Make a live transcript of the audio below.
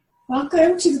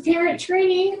Welcome to the parent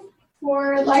training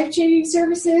for Life-Changing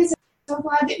Services. I'm so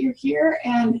glad that you're here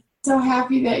and so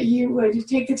happy that you would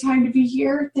take the time to be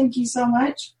here. Thank you so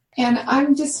much. And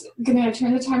I'm just going to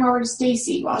turn the time over to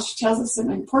Stacy while she tells us some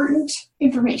important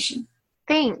information.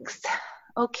 Thanks.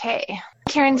 Okay.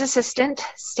 Karen's assistant,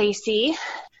 Stacy.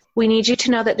 We need you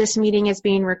to know that this meeting is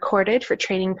being recorded for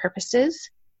training purposes.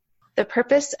 The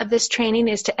purpose of this training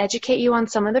is to educate you on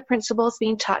some of the principles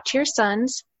being taught to your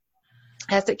sons,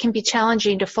 as it can be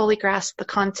challenging to fully grasp the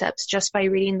concepts just by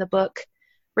reading the book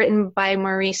written by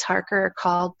Maurice Harker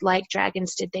called Like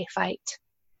Dragons Did They Fight.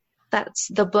 That's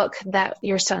the book that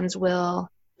your sons will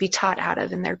be taught out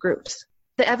of in their groups.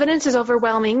 The evidence is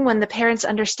overwhelming. When the parents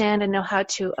understand and know how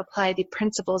to apply the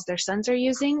principles their sons are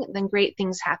using, then great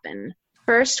things happen.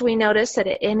 First, we notice that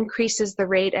it increases the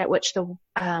rate at which the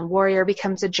warrior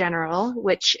becomes a general,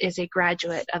 which is a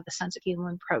graduate of the Sons of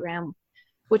Helaman program,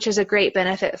 which is a great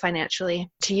benefit financially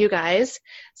to you guys.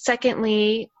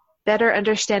 Secondly, better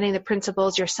understanding the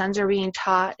principles your sons are being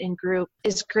taught in group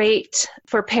is great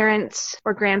for parents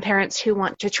or grandparents who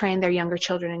want to train their younger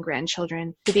children and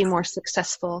grandchildren to be more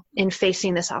successful in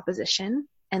facing this opposition.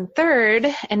 And third,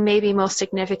 and maybe most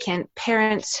significant,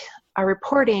 parents are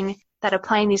reporting that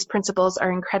applying these principles are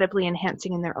incredibly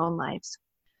enhancing in their own lives.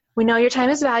 We know your time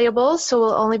is valuable, so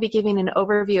we'll only be giving an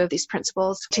overview of these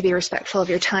principles to be respectful of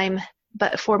your time.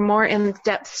 But for more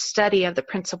in-depth study of the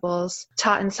principles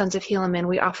taught in Sons of Helaman,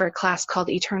 we offer a class called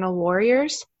Eternal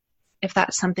Warriors, if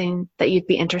that's something that you'd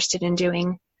be interested in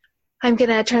doing. I'm going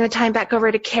to turn the time back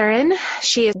over to Karen.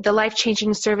 She is the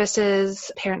Life-Changing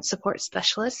Services Parent Support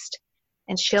Specialist,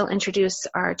 and she'll introduce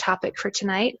our topic for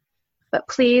tonight. But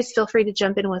please feel free to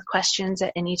jump in with questions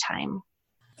at any time.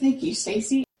 Thank you,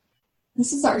 Stacy.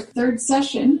 This is our third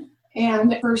session, and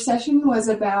the first session was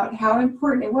about how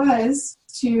important it was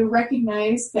to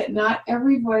recognize that not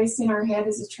every voice in our head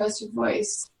is a trusted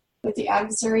voice, that the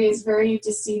adversary is very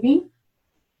deceiving.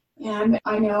 And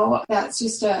I know that's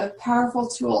just a powerful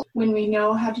tool when we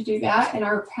know how to do that in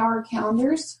our power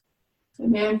calendars, the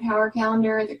man power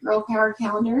calendar, the girl power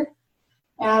calendar,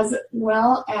 as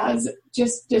well as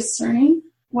just discerning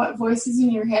what voices in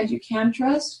your head you can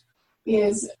trust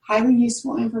is highly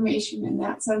useful information. And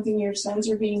that's something your sons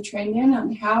are being trained in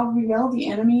on how real the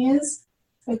enemy is,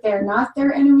 that they're not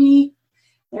their enemy.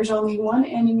 There's only one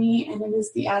enemy, and it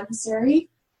is the adversary,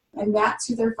 and that's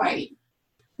who they're fighting.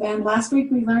 Then last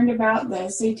week we learned about the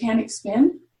satanic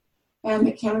spin and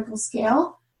the chemical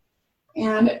scale,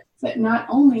 and that not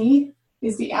only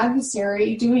is the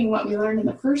adversary doing what we learned in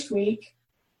the first week,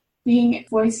 being a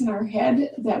voice in our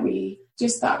head that we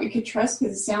just thought we could trust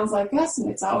because it sounds like us and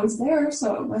it's always there,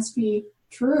 so it must be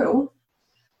true.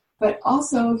 But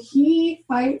also he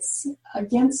fights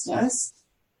against us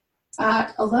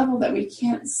at a level that we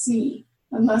can't see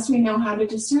unless we know how to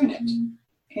discern it.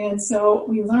 And so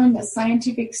we learn the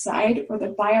scientific side or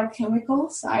the biochemical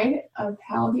side of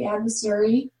how the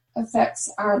adversary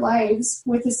affects our lives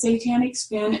with the satanic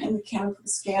spin and the chemical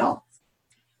scale.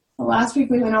 Last week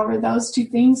we went over those two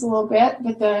things a little bit,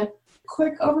 but the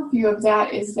quick overview of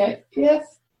that is that if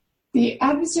the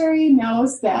adversary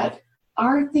knows that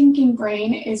our thinking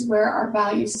brain is where our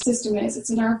value system is,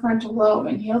 it's in our frontal lobe,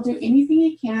 and he'll do anything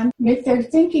he can to make their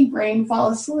thinking brain fall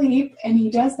asleep, and he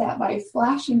does that by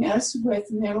flashing us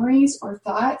with memories or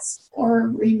thoughts or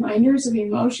reminders of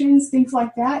emotions, things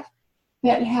like that,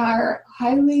 that are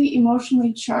highly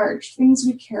emotionally charged, things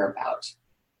we care about,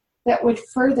 that would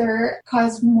further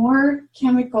cause more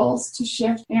chemicals to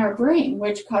shift in our brain,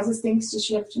 which causes things to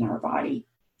shift in our body.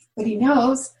 But he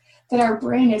knows that our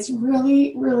brain is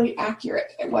really, really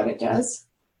accurate at what it does,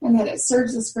 and that it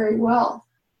serves us very well.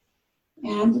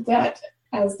 And that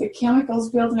as the chemicals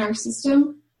build in our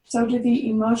system, so do the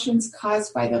emotions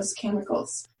caused by those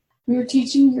chemicals. We are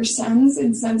teaching your sons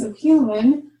and Sons of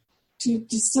Helaman to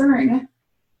discern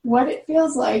what it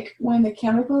feels like when the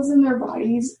chemicals in their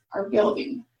bodies are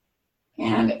building,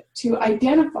 and to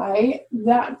identify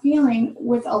that feeling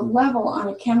with a level on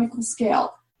a chemical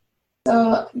scale,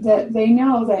 so that they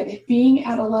know that being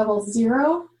at a level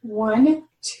 0, 1,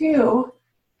 2,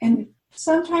 and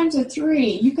sometimes a 3,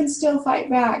 you can still fight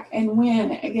back and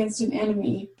win against an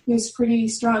enemy who's pretty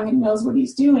strong and knows what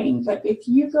he's doing. But if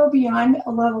you go beyond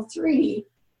a level 3,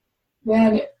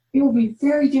 then it will be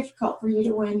very difficult for you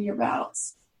to win your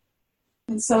battles.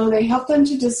 And so they help them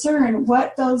to discern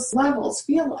what those levels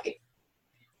feel like,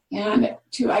 and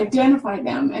to identify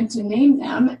them and to name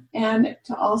them, and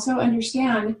to also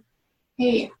understand,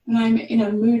 hey, when I'm in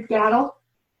a mood battle,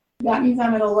 that means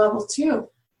I'm at a level 2.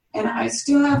 And I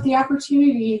still have the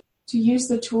opportunity to use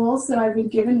the tools that I've been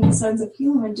given in Sons of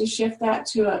Helaman to shift that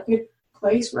to a good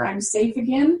place where I'm safe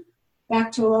again,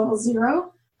 back to a level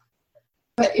 0.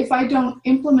 But if I don't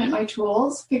implement my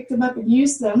tools, pick them up and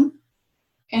use them,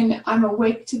 and I'm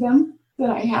awake to them, that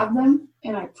I have them,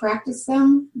 and I practice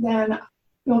them, then it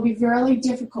will be very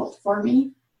difficult for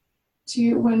me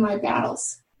to win my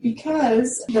battles.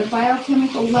 Because the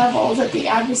biochemical level that the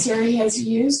adversary has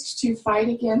used to fight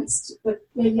against the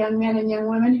young men and young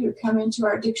women who come into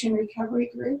our addiction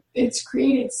recovery group, it's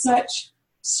created such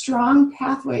strong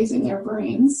pathways in their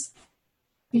brains,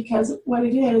 because what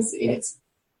it is, it's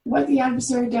what the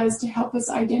adversary does to help us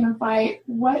identify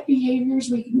what behaviors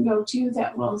we can go to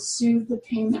that will soothe the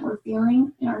pain that we're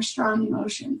feeling in our strong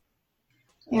emotion.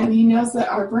 And he knows that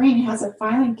our brain has a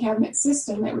filing cabinet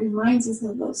system that reminds us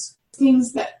of those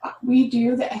things that we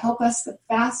do that help us the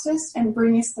fastest and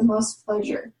bring us the most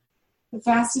pleasure, the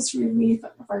fastest relief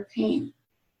of our pain.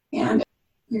 And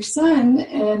your son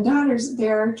and daughters,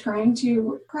 they're trying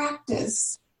to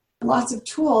practice lots of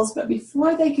tools, but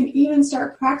before they can even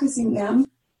start practicing them,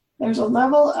 there's a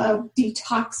level of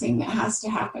detoxing that has to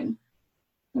happen.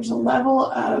 There's a level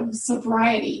of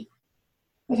sobriety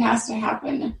that has to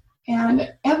happen,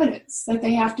 and evidence that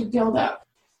they have to build up,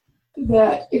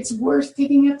 that it's worth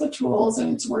picking up the tools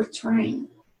and it's worth trying.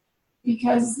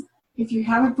 Because if you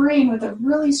have a brain with a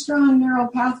really strong neural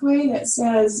pathway that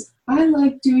says, I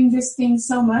like doing this thing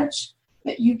so much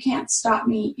that you can't stop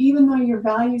me, even though your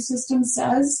value system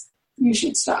says you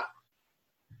should stop.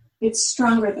 It's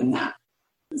stronger than that.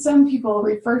 Some people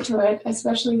refer to it,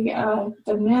 especially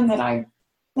the men that I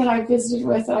visited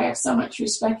with, that I have so much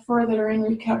respect for, that are in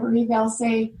recovery, they'll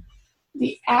say,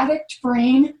 the addict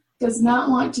brain does not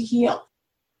want to heal.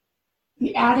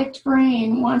 The addict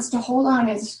brain wants to hold on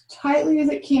as tightly as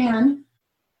it can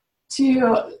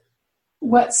to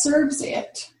what serves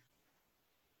it.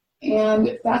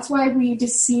 And that's why we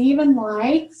deceive and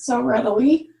lie so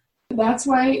readily. That's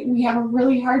why we have a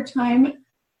really hard time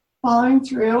following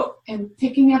through and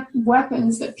picking up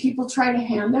weapons that people try to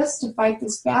hand us to fight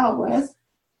this battle with,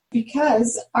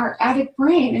 because our addict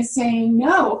brain is saying,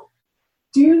 no,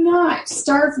 do not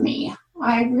starve me.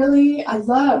 I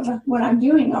love what I'm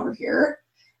doing over here,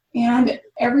 and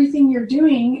everything you're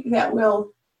doing that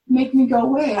will make me go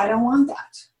away, I don't want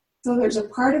that. So there's a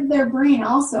part of their brain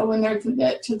also when they're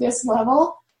to this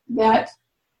level that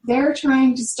they're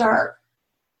trying to starve.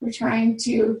 They're trying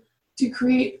to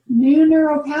create new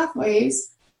neural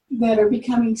pathways that are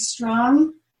becoming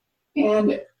strong,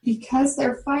 and because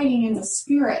they're fighting in the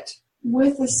spirit,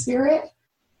 with the spirit,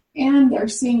 and they're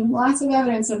seeing lots of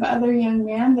evidence of other young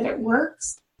men that it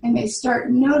works, and they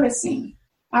start noticing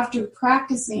after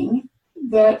practicing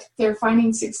that they're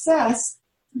finding success,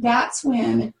 that's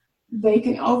when they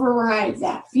can override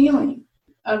that feeling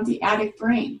of the addict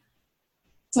brain.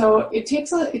 So it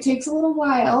takes a little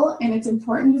while, and it's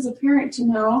important as a parent to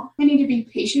know I need to be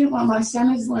patient while my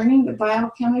son is learning the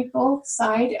biochemical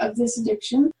side of this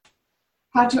addiction,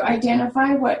 how to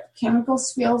identify what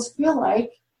chemicals feel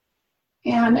like.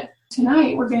 And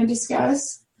tonight we're going to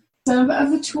discuss some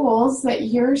of the tools that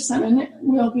your son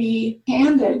will be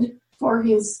handed for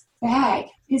his bag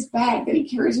that he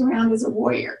carries around as a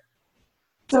warrior.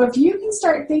 So if you can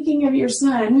start thinking of your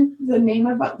son, the name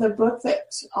of the book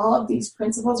that all of these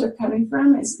principles are coming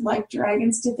from is Like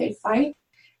Dragons Did They Fight?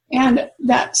 And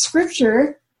that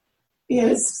scripture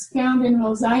is found in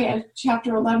Mosiah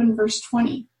chapter 11, verse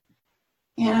 20.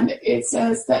 And it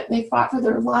says that they fought for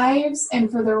their lives and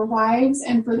for their wives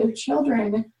and for their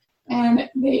children, and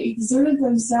they exerted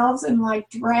themselves, and like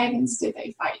dragons did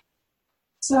they fight.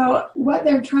 So what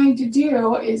they're trying to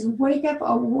do is wake up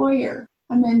a warrior,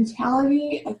 a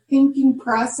mentality, a thinking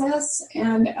process,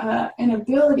 and an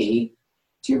ability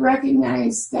to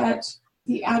recognize that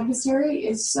the adversary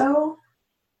is so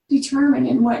determined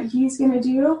in what he's going to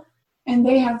do, and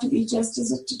they have to be just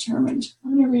as determined.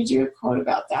 I'm going to read you a quote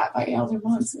about that by Elder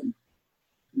Monson.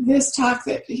 This talk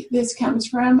that this comes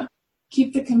from,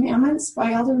 Keep the Commandments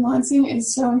by Elder Monson,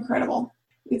 is so incredible.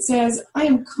 It says, I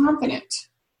am confident.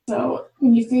 So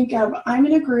when you think of, I'm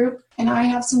in a group and I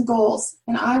have some goals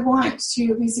and I want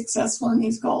to be successful in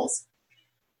these goals.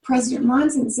 President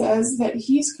Monson says that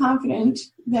he's confident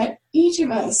that each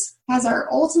of us has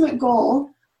our ultimate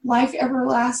goal, life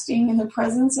everlasting in the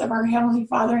presence of our Heavenly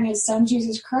Father and His Son,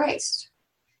 Jesus Christ.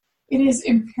 It is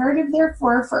imperative,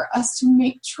 therefore, for us to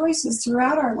make choices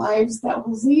throughout our lives that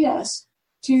will lead us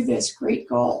to this great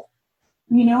goal.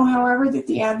 We know, however, that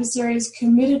the adversary is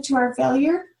committed to our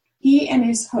failure. He and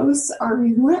his hosts are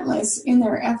relentless in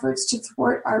their efforts to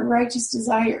thwart our righteous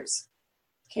desires.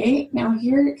 Okay, now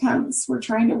here it comes. We're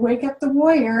trying to wake up the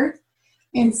warrior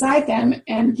inside them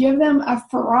and give them a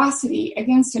ferocity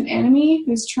against an enemy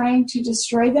who's trying to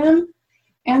destroy them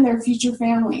and their future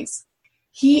families.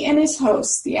 He and his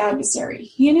hosts, the adversary,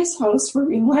 he and his hosts were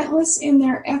relentless in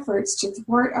their efforts to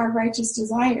thwart our righteous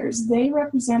desires. They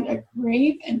represent a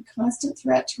grave and constant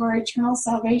threat to our eternal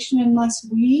salvation unless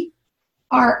we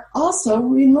are also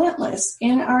relentless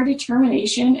in our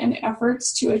determination and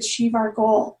efforts to achieve our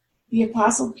goal. The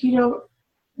Apostle Peter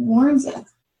warns us,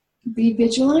 be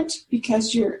vigilant,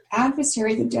 because your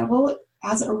adversary, the devil,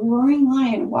 as a roaring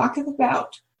lion, walketh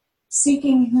about,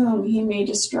 seeking whom he may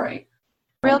destroy.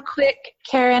 Real quick,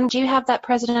 Karen, do you have that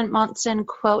President Monson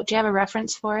quote? Do you have a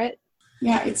reference for it?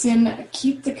 Yeah, it's in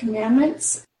Keep the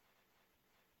Commandments.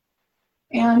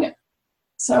 And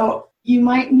so you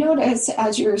might notice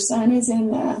as your son is in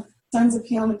the Sons of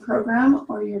Healing program,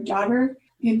 or your daughter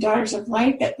in Daughters of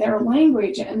Light, that their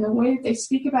language and the way that they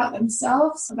speak about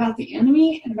themselves, about the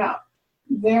enemy, and about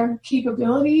their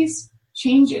capabilities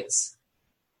changes,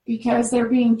 because they're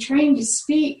being trained to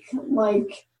speak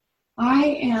like, I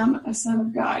am a son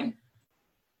of God,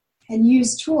 and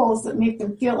use tools that make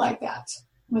them feel like that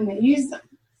when they use them.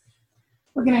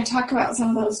 We're going to talk about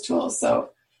some of those tools.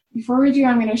 So before we do,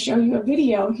 I'm going to show you a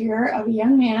video here of a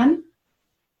young man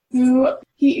who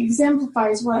he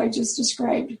exemplifies what I just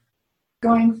described,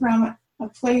 going from a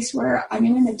place where I'm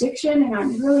in an addiction and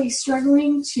I'm really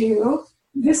struggling to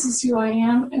this is who I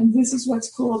am and this is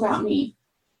what's cool about me.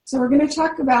 So we're going to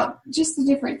talk about just the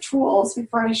different tools.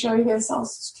 Before I show you this, I'll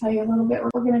just tell you a little bit.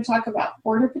 We're going to talk about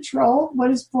Border Patrol. What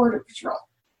is Border Patrol?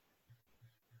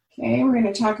 Okay, we're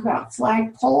going to talk about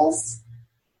flag poles.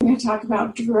 We're going to talk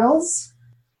about drills.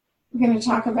 We're going to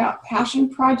talk about passion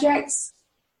projects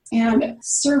and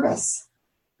service,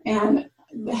 and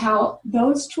how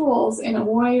those tools in a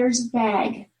warrior's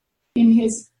bag in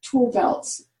his tool belt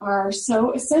are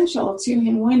so essential to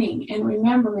him winning and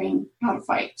remembering how to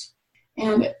fight.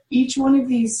 And each one of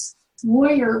these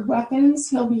warrior weapons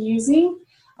he'll be using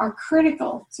are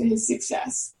critical to his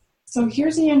success. So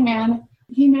here's a young man.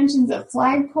 He mentions a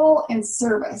flagpole and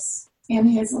service in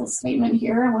his little statement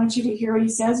here. I want you to hear what he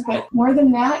says, but more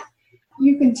than that,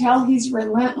 you can tell he's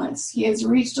relentless. He has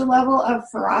reached a level of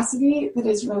ferocity that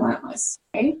is relentless.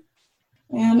 Okay?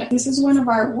 And this is one of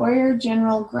our Warrior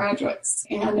General graduates,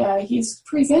 and he's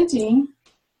presenting.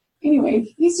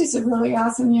 Anyway, he's just a really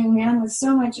awesome young man with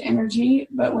so much energy,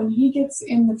 but when he gets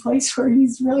in the place where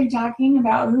he's really talking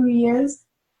about who he is,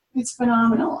 it's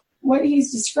phenomenal. What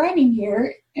he's describing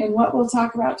here and what we'll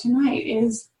talk about tonight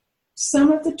is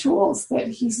some of the tools that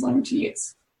he's learned to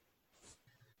use.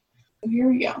 So here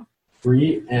we go.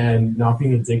 Free and not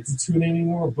being addicted to it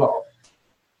anymore, but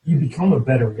you become a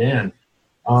better man.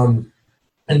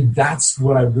 And that's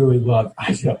what I really love.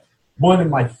 One of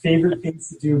my favorite things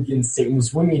to do against Satan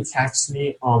was when he attacks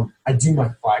me, I do my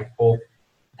flagpole,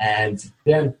 and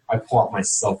then I pull out my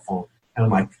cell phone. And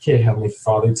I'm like, okay, Heavenly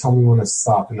Father, tell me when to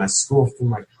stop. And I scroll through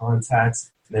my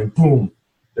contacts, and then boom,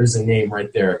 there's a name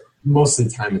right there. Most of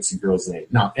the time, it's a girl's name.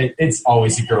 No, it's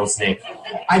always a girl's name.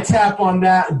 I tap on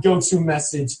that, go to a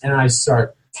message, and I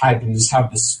start typing, just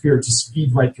have the spirit just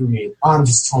feed right through me. I'm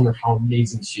just telling her how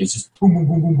amazing she is. Just boom, boom,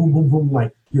 boom, boom, boom, boom, boom,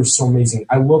 like, you're so amazing.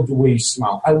 I love the way you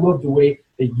smile. I love the way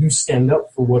that you stand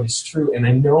up for what is true. And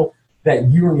I know that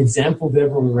you're an example to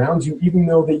everyone around you, even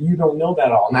though that you don't know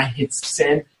that all. And I hit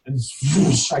send, and just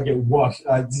whoosh, I get washed.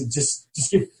 Just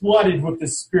get flooded with the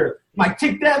spirit. I'm like,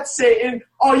 take that, Satan.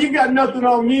 Oh, you got nothing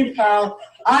on me, pal.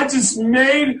 I just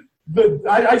made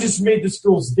this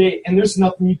girl's day, and there's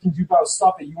nothing you can do about it.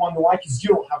 Stop it. You want to know why? Because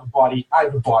you don't have a body. I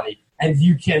have a body, and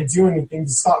you can't do anything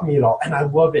to stop me at all. And I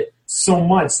love it so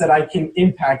much that I can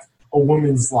impact a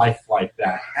woman's life like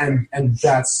that, and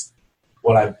that's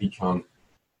what I've become.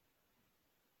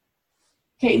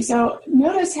 Okay, so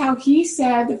notice how he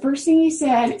said, the first thing he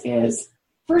said is,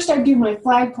 first I do my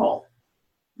flagpole.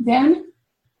 Then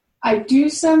I do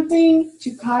something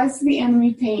to cause the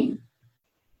enemy pain.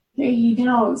 Okay, he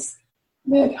knows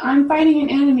that I'm fighting an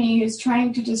enemy who's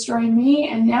trying to destroy me,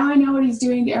 and now I know what he's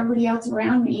doing to everybody else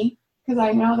around me, because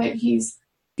I know that he's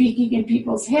speaking in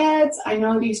people's heads. I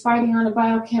know that he's fighting on a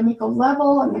biochemical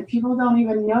level, and that people don't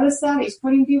even notice that. He's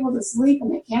putting people to sleep,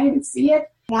 and they can't even see it.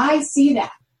 And I see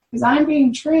that, because I'm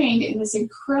being trained in this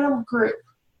incredible group.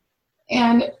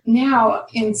 And now,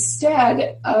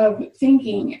 instead of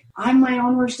thinking, I'm my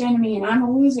own worst enemy and I'm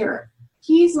a loser,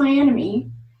 he's my enemy.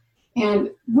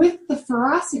 And with the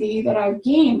ferocity that I've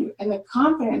gained and the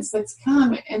confidence that's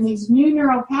come and these new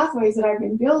neural pathways that I've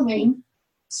been building,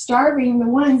 starving the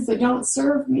ones that don't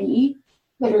serve me,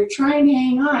 that are trying to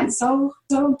hang on so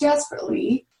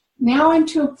desperately, now I'm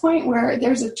to a point where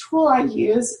there's a tool I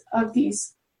use of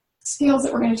these skills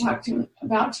that we're going to talk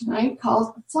about tonight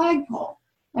called a flagpole.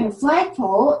 And a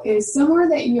flagpole is somewhere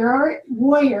that your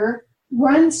warrior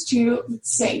runs to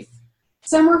that's safe.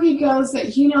 somewhere he goes that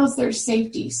he knows there's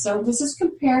safety. So this is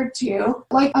compared to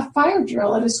like a fire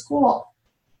drill at a school.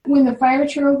 When the fire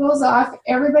drill goes off,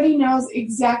 everybody knows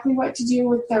exactly what to do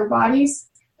with their bodies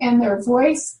and their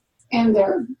voice and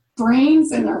their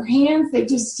brains and their hands. They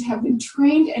just have been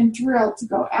trained and drilled to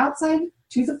go outside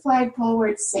to the flagpole where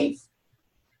it's safe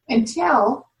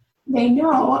until they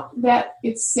know that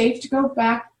it's safe to go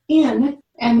back in.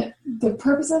 And the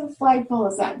purpose of the flagpole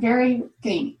is that very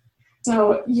thing.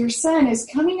 So your son is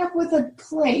coming up with a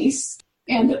place,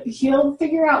 and he'll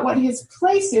figure out what his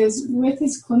place is with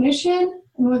his clinician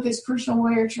and with his personal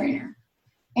warrior trainer.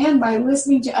 And by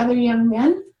listening to other young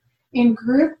men in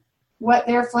group, what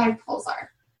their flagpoles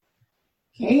are.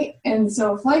 Okay, and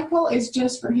so a flagpole is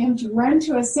just for him to run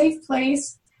to a safe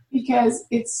place because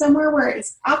it's somewhere where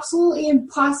it's absolutely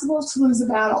impossible to lose a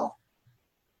battle.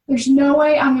 There's no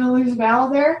way I'm going to lose a battle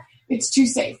there. It's too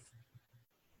safe.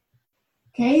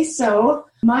 Okay, so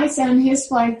my son, his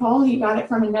flagpole, he got it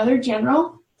from another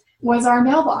general, was our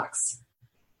mailbox.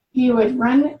 He would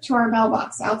run to our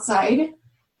mailbox outside,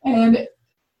 and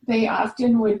they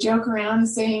often would joke around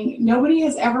saying, nobody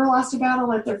has ever lost a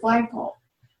battle at their flagpole.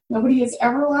 Nobody has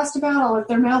ever lost a battle at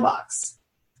their mailbox.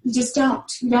 You just don't.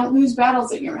 You don't lose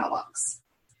battles at your mailbox.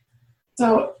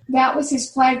 So that was his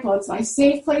flagpole. It's my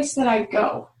safe place that I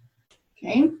go.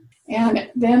 Okay? And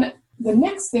then the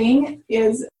next thing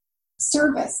is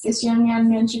service. This young man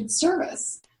mentioned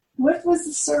service. What was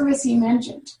the service he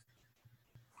mentioned?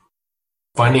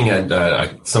 Finding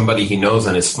somebody he knows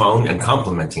on his phone and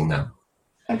complimenting them.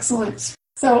 Excellent.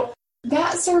 So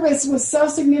that service was so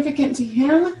significant to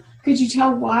him. Could you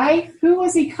tell why? Who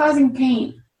was he causing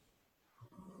pain?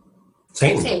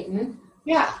 Satan.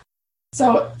 Yeah.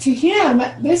 So to him,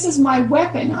 this is my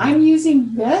weapon. I'm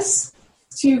using this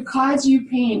to cause you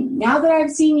pain. Now that I've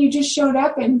seen you just showed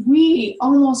up and we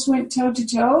almost went toe to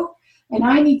toe and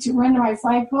I need to run to my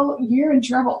flagpole, you're in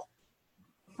trouble.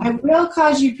 I will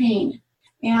cause you pain.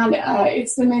 And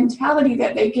it's the mentality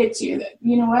that they get to that,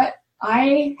 you know what?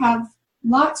 I have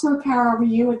lots more power over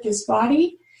you with this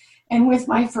body and with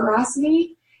my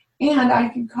ferocity, and I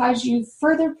can cause you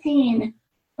further pain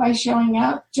by showing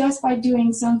up just by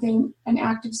doing something, an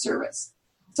act of service.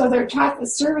 So they're taught that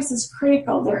service is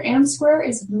critical. Their M square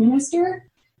is minister.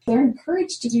 They're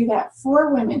encouraged to do that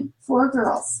for women, for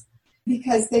girls,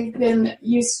 because they've been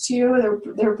used to,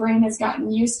 their brain has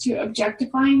gotten used to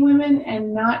objectifying women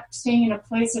and not staying in a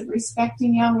place of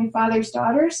respecting Heavenly Father's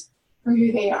daughters for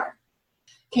who they are.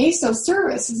 Okay, so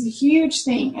service is a huge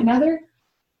thing. Another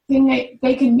thing that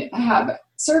they can have,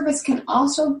 service can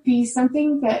also be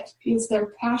something that is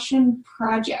their passion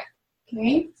project.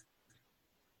 Okay,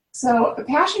 so a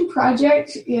passion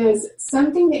project is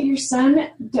something that your son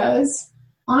does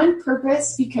on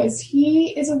purpose because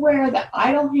he is aware that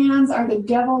idle hands are the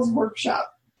devil's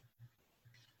workshop.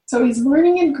 So he's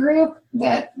learning in group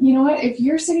that, you know what, if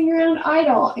you're sitting around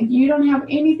idle and you don't have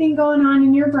anything going on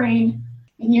in your brain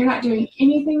and you're not doing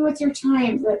anything with your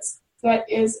time that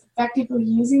is effectively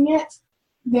using it,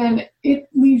 then it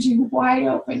leaves you wide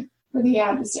open for the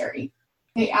adversary.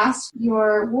 They ask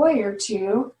your warrior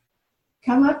to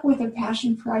come up with a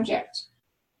passion project.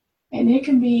 And it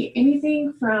can be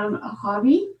anything from a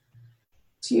hobby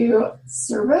to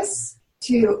service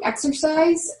to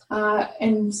exercise.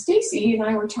 And Stacy and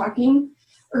I were talking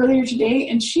earlier today,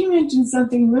 and she mentioned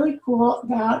something really cool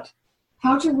about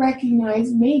how to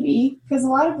recognize maybe, because a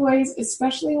lot of boys,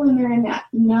 especially when they're in that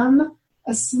numb,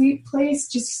 asleep place,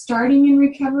 just starting in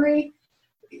recovery,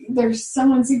 there's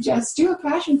someone suggests, do a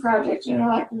passion project. And they're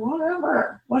like,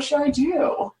 whatever, what should I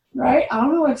do? Right? I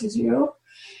don't know what to do.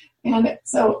 And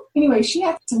so, anyway, she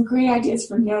had some great ideas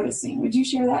for noticing. Would you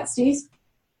share that, Stace?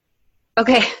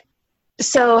 Okay.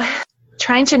 So,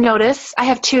 trying to notice, I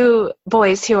have 2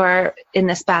 boys who are in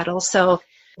this battle. So,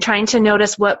 trying to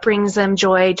notice what brings them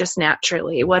joy just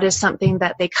naturally. What is something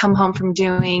that they come home from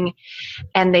doing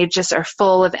and they just are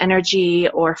full of energy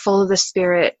or full of the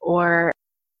spirit, or,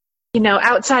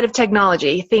 outside of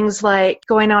technology, things like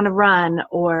going on a run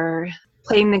or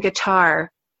playing the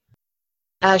guitar.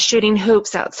 Shooting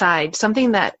hoops outside,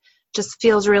 something that just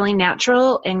feels really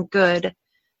natural and good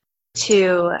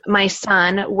to my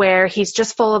son, where he's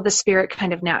just full of the spirit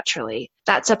kind of naturally.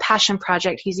 That's a passion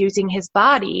project. He's using his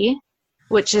body,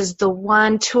 which is the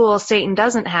one tool Satan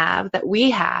doesn't have that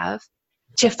we have,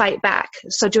 to fight back.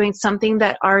 So doing something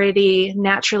that already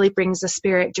naturally brings the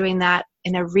spirit, doing that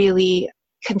in a really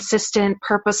consistent,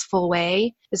 purposeful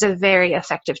way is a very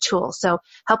effective tool. So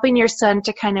helping your son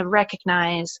to kind of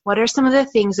recognize what are some of the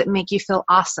things that make you feel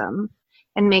awesome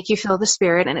and make you feel the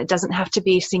spirit. And it doesn't have to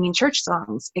be singing church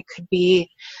songs. It could be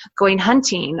going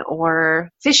hunting or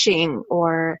fishing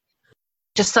or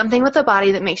Just something with the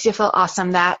body that makes you feel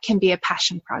awesome. That can be a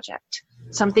passion project.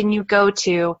 Something you go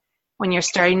to when you're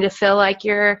starting to feel like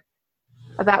you're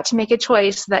about to make a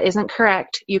choice that isn't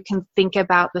correct. You can think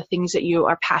about the things that you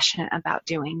are passionate about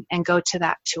doing and go to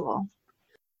that tool.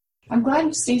 I'm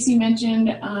glad Stacy mentioned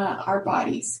our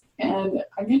bodies. And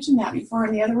I mentioned that before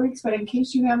in the other weeks, but in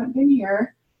case you haven't been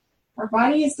here, our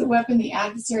body is the weapon the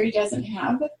adversary doesn't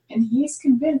have, and he's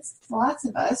convinced lots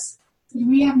of us that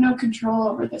we have no control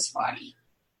over this body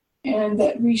and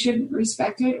that we shouldn't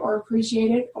respect it or appreciate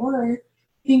it or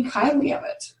think highly of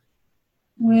it,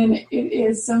 when it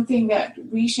is something that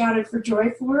we shouted for joy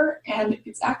for, and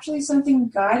it's actually something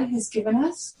God has given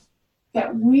us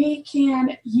that we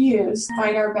can use to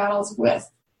fight our battles with.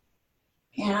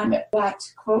 And that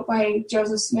quote by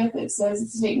Joseph Smith, it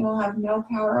says, Satan will have no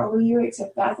power over you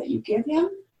except that you give him.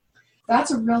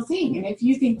 That's a real thing. And if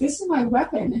you think this is my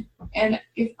weapon, and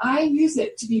if I use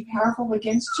it to be powerful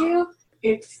against you,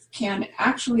 it can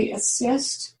actually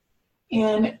assist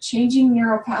in changing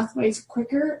neural pathways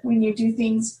quicker when you do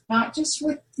things not just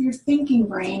with your thinking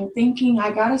brain, thinking,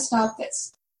 I got to stop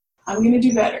this. I'm going to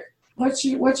do better. What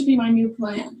should be my new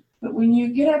plan? But when you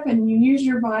get up and you use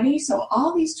your body, so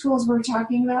all these tools we're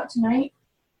talking about tonight,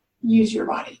 use your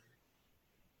body.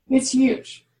 It's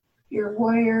huge. Your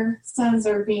warrior sons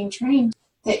are being trained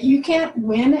that you can't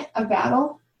win a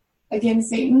battle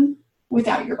against Satan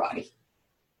without your body.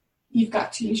 You've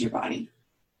got to use your body.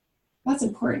 That's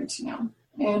important to know,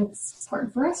 and it's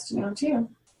important for us to know too.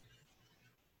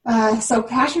 So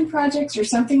passion projects are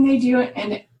something they do,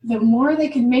 and the more they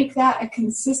can make that a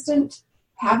consistent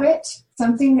habit,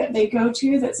 something that they go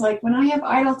to that's like, when I have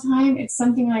idle time, it's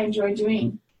something I enjoy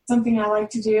doing, something I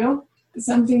like to do,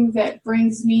 something that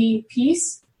brings me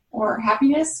peace or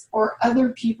happiness or other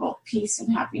people peace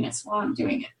and happiness while I'm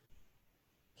doing it.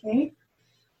 Okay?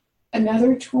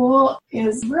 Another tool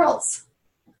is drills.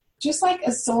 Just like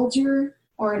a soldier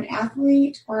or an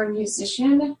athlete or a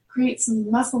musician creates some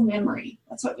muscle memory.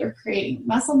 That's what they're creating,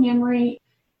 muscle memory,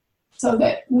 so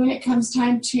that when it comes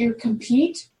time to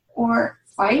compete or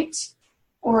fight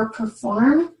or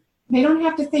perform, they don't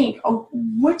have to think, oh,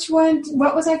 what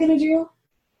was I going to do?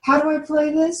 How do I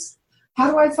play this?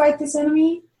 How do I fight this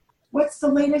enemy? What's the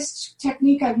latest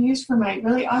technique I've used for my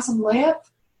really awesome layup?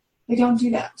 They don't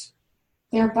do that.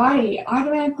 Their body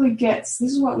automatically gets,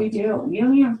 this is what we do. We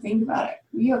don't even think about it.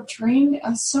 We have trained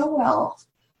us so well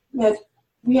that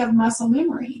we have muscle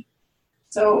memory.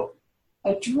 So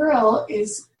a drill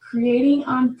is creating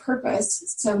on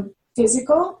purpose some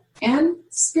physical and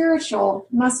spiritual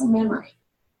muscle memory,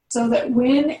 so that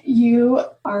when you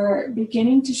are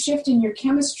beginning to shift in your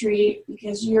chemistry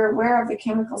because you're aware of the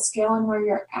chemical scale and where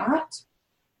you're at,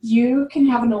 you can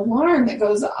have an alarm that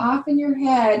goes off in your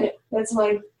head that's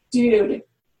like, dude,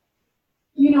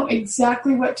 you know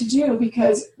exactly what to do,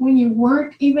 because when you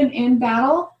weren't even in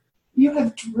battle, you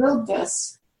have drilled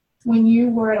this when you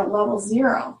were at a level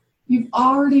 0. You've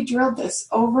already drilled this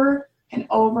over and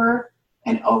over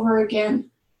and over again.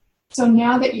 So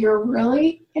now that you're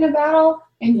really in a battle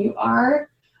and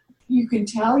you can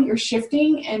tell you're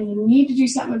shifting and you need to do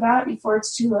something about it before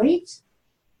it's too late,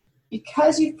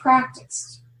 because you've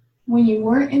practiced, when you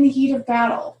weren't in the heat of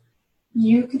battle,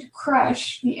 you could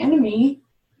crush the enemy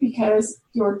because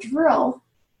your drill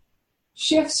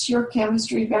shifts your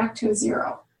chemistry back to a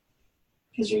 0.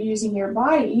 Because you're using your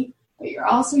body, but you're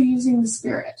also using the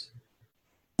spirit.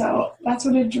 So that's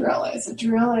what a drill is. A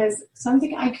drill is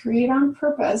something I create on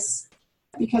purpose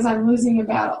because I'm losing a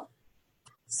battle.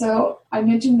 So I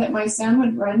mentioned that my son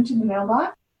would run to the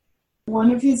mailbox.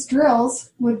 One of his drills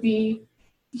would be,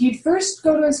 he'd first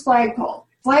go to his flagpole.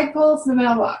 Flagpole to the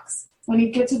mailbox. When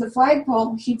he'd get to the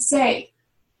flagpole, he'd say,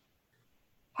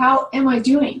 how am I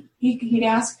doing? He'd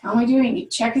ask, how am I doing?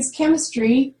 He'd check his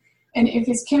chemistry. And if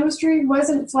his chemistry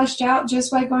wasn't fleshed out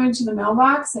just by going to the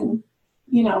mailbox and,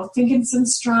 thinking some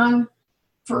strong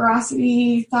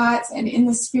ferocity thoughts and in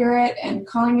the spirit and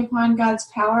calling upon God's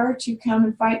power to come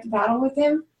and fight the battle with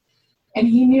him, and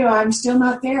he knew, I'm still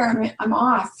not there, I'm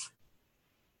off,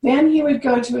 then he would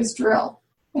go to his drill.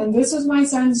 And this was my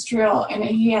son's drill, and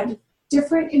he had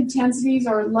different intensities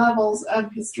or levels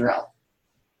of his drill.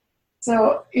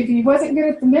 So if he wasn't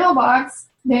good at the mailbox,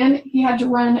 then he had to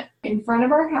run in front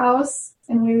of our house,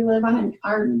 and we live on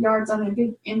our yard's on a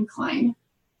big incline.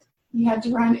 He had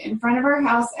to run in front of our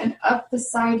house and up the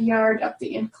side yard, up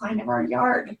the incline of our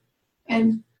yard,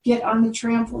 and get on the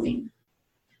trampoline.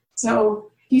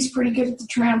 So he's pretty good at the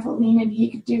trampoline, and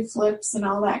he could do flips and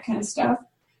all that kind of stuff.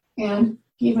 And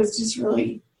he was just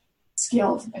really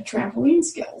skilled at trampoline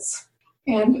skills.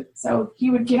 And so he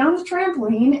would get on the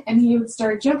trampoline, and he would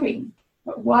start jumping.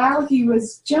 But while he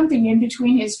was jumping in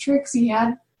between his tricks, he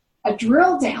had a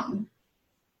drill down.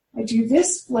 I do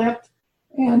this flip,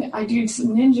 and I do some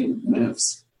ninja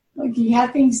moves. Like, he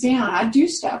had things down. I do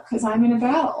stuff because I'm in a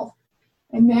battle.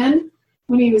 And then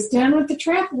when he was done with the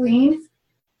trampoline,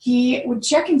 he would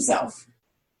check himself.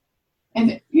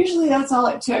 And usually that's all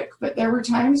it took. But there were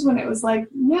times when it was like,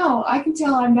 no, I can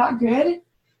tell I'm not good.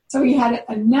 So he had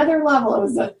another level. It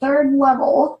was the third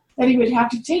level that he would have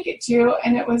to take it to.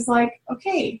 And it was like,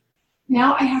 okay,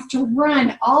 now I have to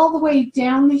run all the way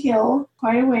down the hill,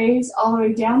 quite a ways, all the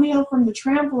way down the hill from the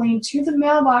trampoline to the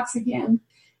mailbox again.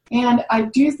 And I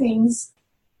do things,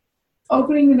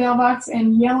 opening the mailbox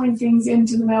and yelling things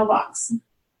into the mailbox.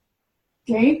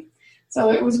 Okay?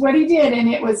 So it was what he did, and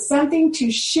it was something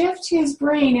to shift his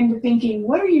brain into thinking,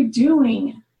 what are you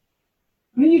doing?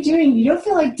 What are you doing? You don't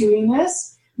feel like doing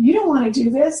this. You don't want to do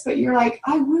this, but you're like,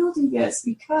 I will do this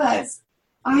because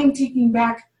I'm taking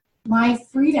back my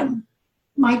freedom,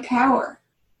 my power.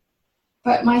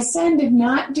 But my son did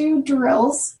not do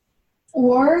drills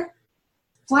or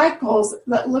flagpoles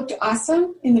that looked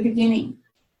awesome in the beginning.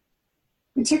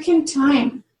 It took him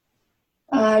time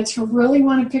to really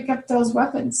want to pick up those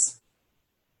weapons.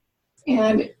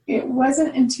 And it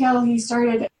wasn't until he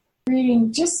started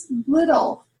reading just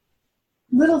little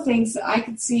things that I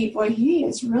could see, boy,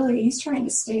 he's trying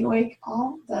to stay awake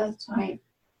all the time.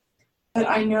 But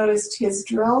I noticed his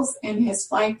drills and his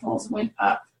flagpoles went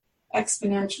up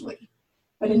exponentially.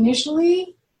 But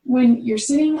initially, when you're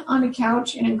sitting on a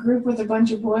couch in a group with a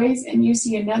bunch of boys and you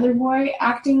see another boy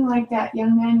acting like that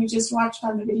young man you just watched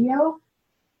on the video,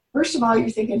 first of all,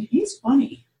 you're thinking, he's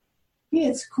funny. He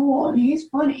is cool and he's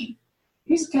funny.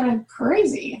 He's kind of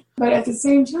crazy. But at the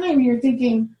same time, you're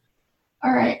thinking,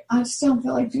 all right, I just don't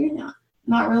feel like doing that.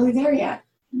 Not really there yet.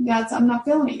 I'm not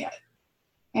feeling it yet.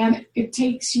 And it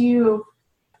takes you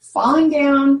falling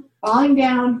down,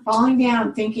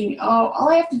 thinking, oh, all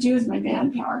I have to do is my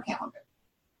manpower calendar.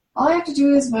 All I have to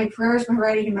do is my prayers, my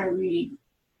writing, and my reading.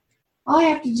 All I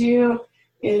have to do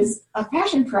is a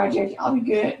passion project. I'll be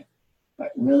good.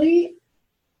 But really,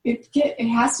 it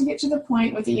has to get to the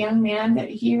point with a young man that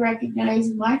he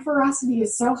recognized my ferocity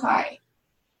is so high.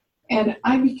 And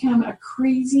I become a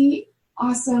crazy,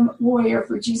 awesome warrior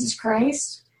for Jesus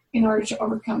Christ in order to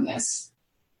overcome this.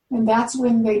 And that's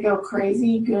when they go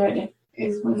crazy good,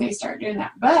 is when they start doing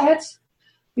that. But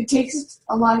it takes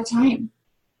a lot of time.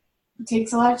 It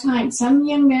takes a lot of time. Some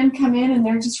young men come in and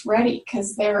they're just ready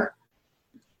because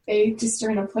they just are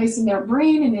in a place in their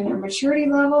brain and in their maturity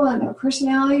level and their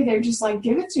personality. They're just like,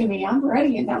 give it to me. I'm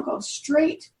ready. And they'll go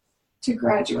straight to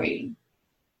graduating.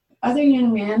 Other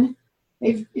young men,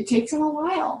 it takes them a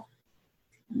while.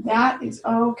 That is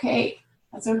okay.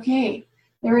 That's okay.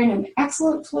 They're in an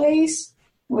excellent place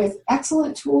with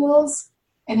excellent tools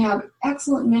and have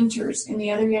excellent mentors in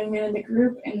the other young men in the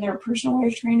group and their personal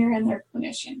warrior trainer and their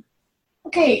clinician.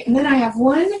 Okay, and then I have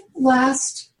one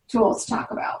last tool to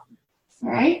talk about. All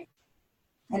right?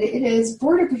 And it is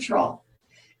Border Patrol.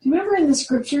 Do you remember in the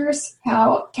scriptures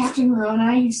how Captain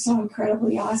Moroni, he's so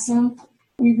incredibly awesome?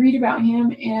 We read about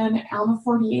him in Alma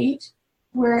 48,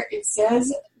 where it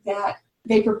says that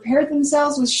they prepared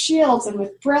themselves with shields and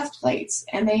with breastplates,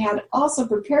 and they had also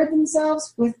prepared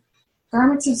themselves with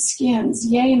garments of skins,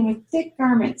 yea, and with thick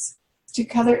garments to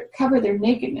cover their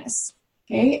nakedness.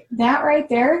 Okay, that right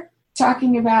there,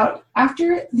 talking about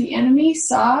after the enemy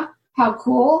saw how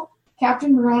cool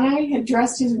Captain Moroni had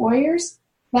dressed his warriors,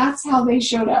 that's how they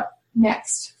showed up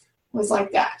next, was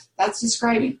like that. That's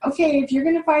describing, okay, if you're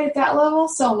going to fight at that level,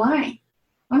 so am I.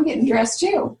 I'm getting dressed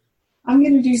too. I'm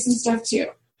going to do some stuff too.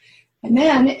 And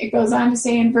then it goes on to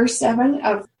say in verse 7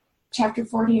 of chapter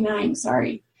 49,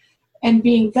 and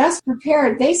being thus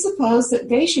prepared, they supposed that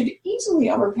they should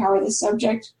easily overpower the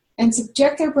subject and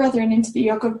subject their brethren into the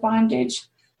yoke of bondage,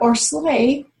 or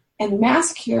slay and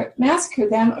massacre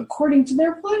them according to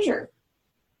their pleasure.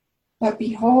 But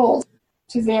behold,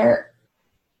 to their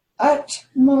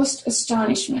utmost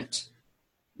astonishment,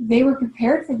 they were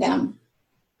prepared for them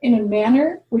in a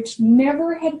manner which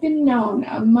never had been known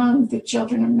among the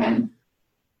children of men.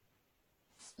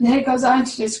 And then it goes on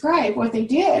to describe what they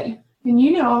did. And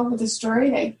you know with the story,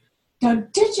 they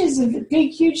dug ditches and the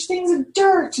big, huge things of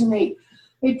dirt, and they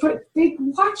put big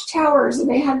watchtowers, and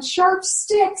they had sharp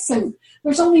sticks, and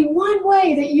there's only one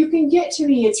way that you can get to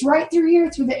me. It's right through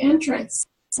here, through the entrance.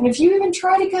 And if you even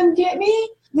try to come get me,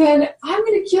 then I'm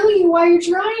going to kill you while you're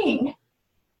trying.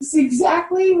 This is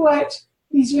exactly what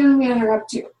these young men are up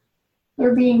to.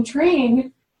 They're being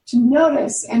trained to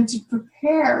notice and to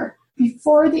prepare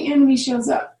before the enemy shows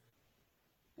up,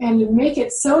 and to make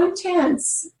it so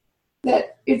intense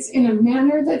that it's in a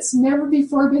manner that's never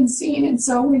before been seen. And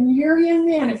so when you're a young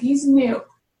man, if he's new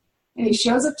and he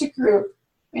shows up to group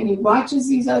and he watches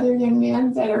these other young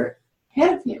men that are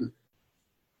ahead of him,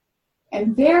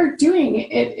 and they're doing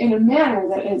it in a manner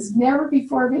that has never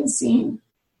before been seen,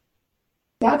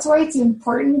 that's why it's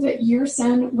important that your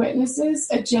son witnesses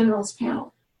a general's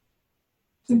panel.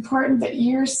 It's important that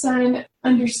your son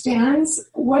understands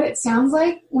what it sounds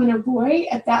like when a boy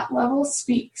at that level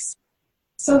speaks,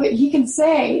 so that he can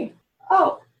say,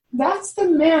 oh, that's the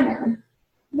manner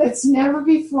that's never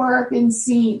before been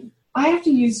seen. I have to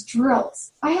use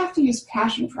drills. I have to use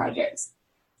passion projects.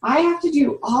 I have to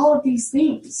do all of these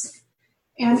things.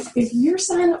 And if your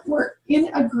son were in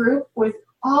a group with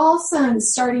all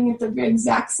sons starting at the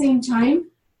exact same time,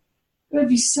 it would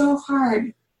be so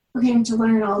hard for him to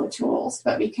learn all the tools.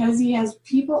 But because he has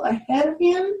people ahead of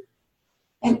him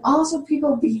and also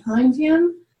people behind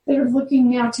him that are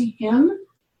looking now to him,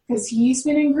 because he's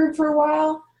been in group for a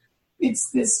while,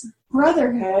 it's this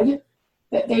brotherhood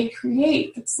that they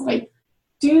create. It's like,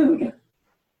 dude,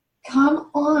 come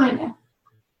on.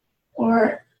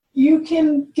 Or you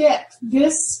can get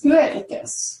this good at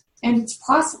this, and it's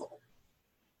possible.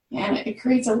 And it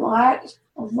creates a lot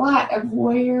of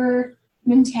warrior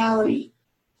mentality.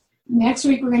 Next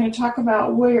week, we're going to talk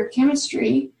about warrior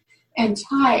chemistry and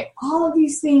tie all of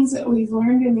these things that we've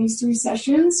learned in these 3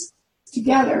 sessions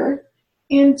together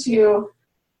into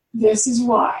this is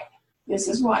why. This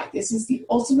is why. This is the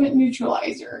ultimate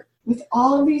neutralizer. With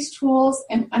all of these tools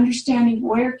and understanding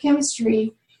warrior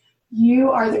chemistry,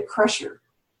 you are the crusher.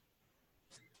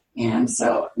 And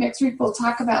so next week we'll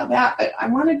talk about that, but I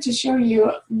wanted to show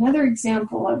you another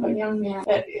example of a young man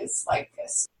that is like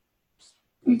this.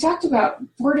 We talked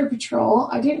about Border Patrol.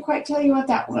 I didn't quite tell you what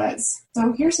that was.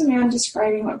 So here's a man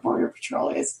describing what Border Patrol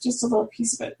is, just a little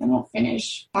piece of it, then we'll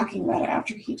finish talking about it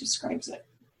after he describes it.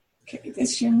 Okay,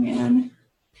 this young man,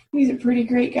 he's a pretty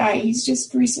great guy. He's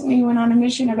just recently went on a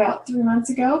mission about 3 months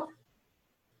ago.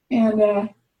 And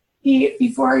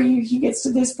before he gets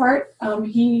to this part,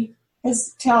 he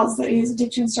tells that his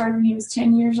addiction started when he was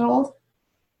 10 years old.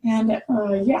 And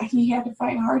he had to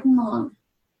fight hard and long.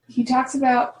 He talks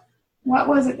about what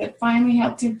was it that finally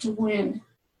helped him to win.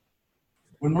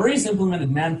 When Maurice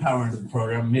implemented Manpower into the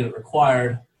program and made it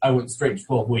required, I went straight to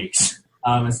 12 weeks.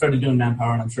 I started doing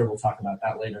Manpower, and I'm sure we'll talk about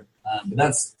that later. But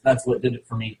that's what did it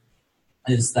for me,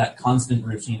 is that constant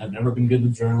routine. I've never been good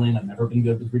with journaling. I've never been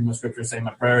good with reading my scripture, saying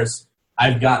my prayers.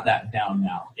 I've got that down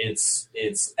now. It's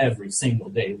every single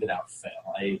day without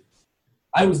fail.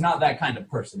 I was not that kind of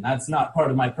person. That's not part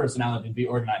of my personality to be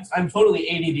organized. I'm totally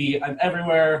ADD. I'm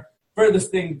everywhere.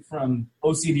 Furthest thing from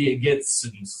OCD it gets.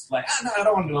 And it's like, no, I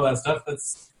don't want to do all that stuff.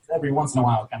 That's every once in a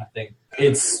while kind of thing.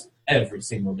 It's every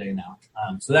single day now.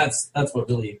 So that's what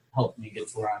really helped me get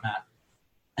to where I'm at.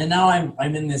 And now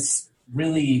I'm in this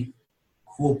really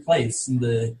cool place. And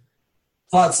the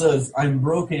thoughts of I'm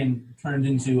broken turned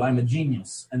into I'm a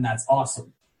genius, and that's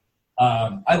awesome.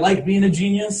 I like being a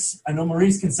genius. I know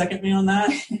Maurice can second me on that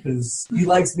because he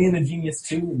likes being a genius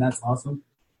too, and that's awesome.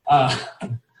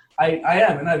 I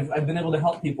am, and I've been able to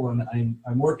help people, and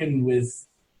I'm working with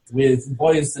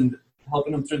boys and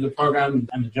helping them through the program.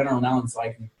 I'm a general now, and so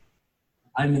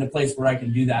I'm in a place where I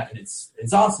can do that, and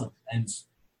it's awesome. And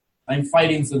I'm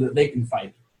fighting so that they can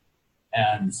fight,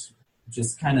 and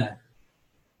just kind of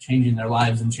changing their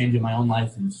lives and changing my own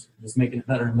life and just making it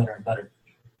better and better and better.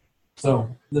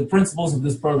 So the principles of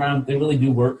this program, they really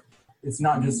do work. It's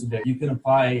not just a day. You can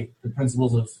apply the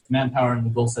principles of Manpower and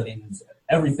the goal setting,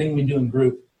 everything we do in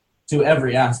group, to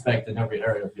every aspect and every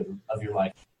area of your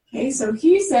life. Okay, so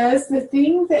he says the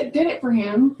thing that did it for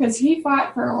him, because he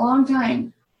fought for a long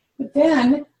time, but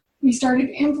then we started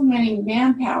implementing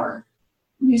Manpower,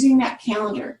 using that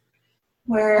calendar,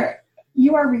 where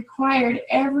you are required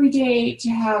every day to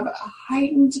have a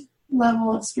heightened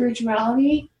level of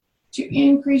spirituality to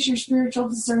increase your spiritual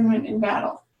discernment in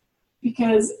battle.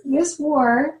 Because this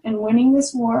war, and winning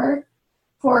this war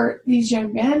for these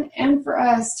young men and for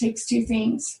us, takes 2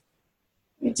 things.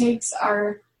 It takes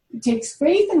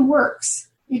faith and works.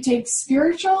 It takes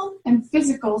spiritual and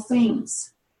physical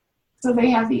things. So they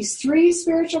have these 3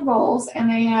 spiritual goals, and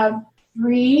they have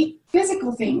 3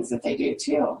 physical things that they do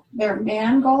too. Their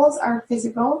man goals are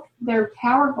physical. Their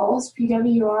power goals,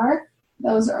 PWR,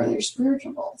 those are their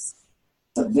spiritual goals.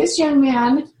 So this young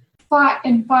man fought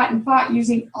and fought and fought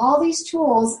using all these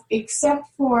tools except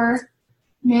for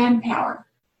Manpower.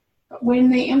 But when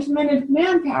they implemented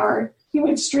Manpower, he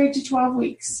went straight to 12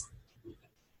 weeks.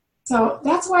 So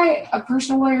that's why a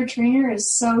personal warrior trainer is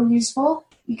so useful,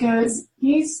 because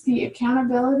he's the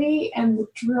accountability and the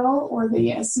drill or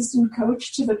the assistant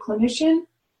coach to the clinician.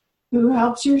 who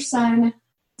helps your son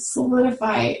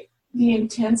solidify the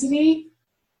intensity,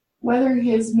 whether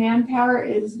his manpower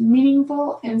is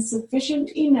meaningful and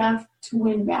sufficient enough to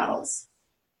win battles.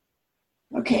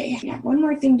 Okay, I have one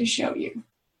more thing to show you.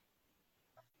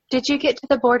 Did you get to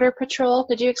the Border Patrol?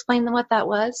 Did you explain what that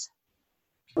was?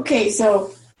 Okay,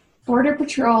 so Border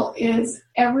Patrol is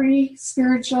every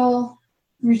spiritual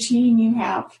routine you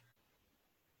have.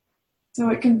 So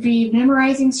it can be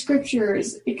memorizing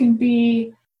scriptures. It can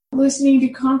be listening to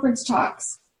conference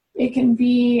talks. It can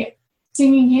be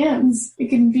singing hymns. It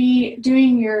can be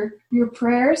doing your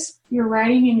prayers, your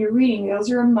writing, and your reading. Those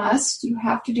are a must. You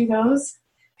have to do those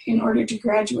in order to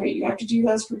graduate. You have to do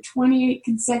those for 28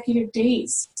 consecutive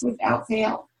days without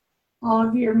fail. All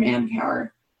of your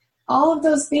manpower. All of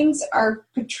those things are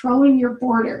patrolling your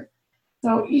border.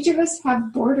 So each of us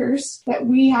have borders that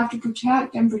we have to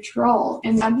protect and patrol.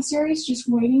 And the adversary is just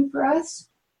waiting for us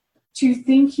to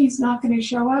think he's not going to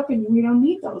show up, and we don't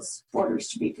need those borders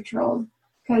to be patrolled.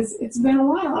 Because it's been a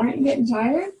while. Aren't you getting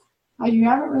tired? You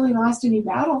haven't really lost any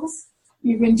battles.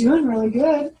 You've been doing really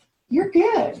good. You're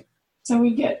good. So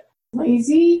we get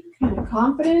lazy, kind of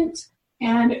confident,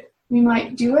 and we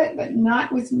might do it, but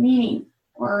not with meaning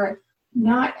or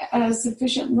not at a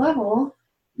sufficient level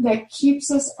that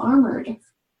keeps us armored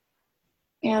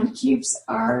and keeps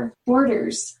our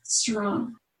borders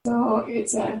strong. So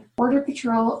it's a border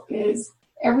patrol is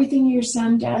everything your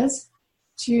son does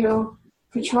to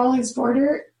patrol his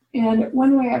border. And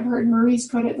one way I've heard Maurice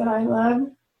put it that I love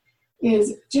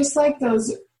is just like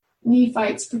those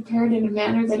Nephites prepared in a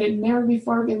manner that had never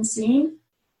before been seen,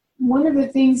 one of the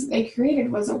things that they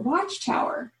created was a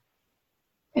watchtower.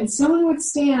 And someone would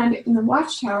stand in the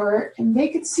watchtower and they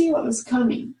could see what was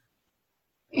coming.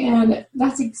 And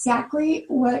that's exactly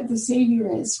what the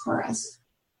Savior is for us.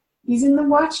 He's in the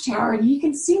watchtower and he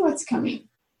can see what's coming.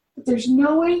 But there's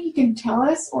no way he can tell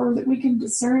us or that we can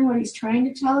discern what he's trying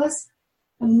to tell us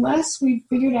unless we've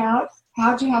figured out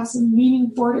how to have some meaning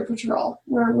border patrol,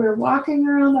 where we're walking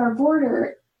around our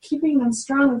border, keeping them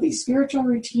strong with these spiritual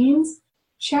routines,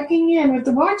 checking in with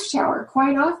the watchtower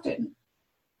quite often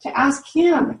to ask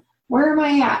him, where am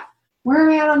I at? Where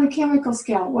am I at on the chemical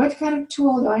scale? What kind of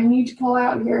tool do I need to pull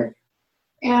out here?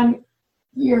 And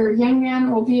your young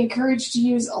man will be encouraged to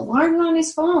use alarms on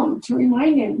his phone to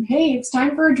remind him, hey, it's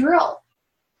time for a drill.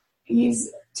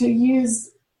 He's to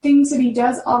use things that he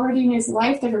does already in his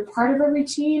life that are part of a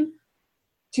routine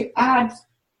to add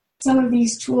some of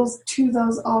these tools to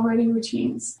those already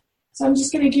routines. So I'm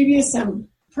just going to give you some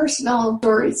personal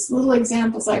stories, little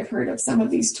examples I've heard of some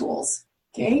of these tools.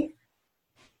 Okay?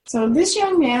 So this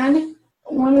young man,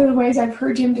 one of the ways I've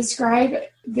heard him describe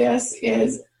this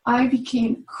is, I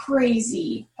became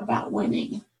crazy about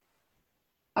winning.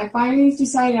 I finally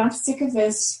decided I'm sick of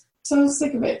this, so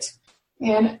sick of it.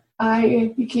 And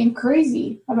I became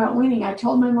crazy about winning. I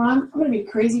told my mom, I'm going to be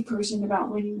a crazy person about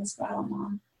winning this battle,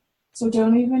 Mom. So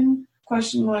don't even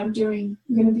question what I'm doing.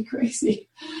 I'm going to be crazy.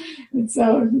 And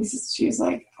so she was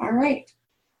like, all right.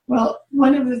 Well,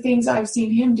 one of the things I've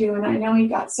seen him do, and I know he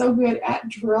got so good at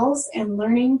drills and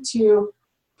learning to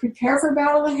prepare for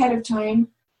battle ahead of time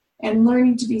and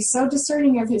learning to be so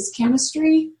discerning of his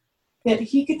chemistry that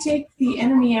he could take the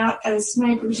enemy out at a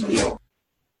sniper's view.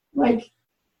 Like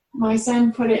my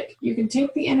son put it, you can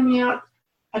take the enemy out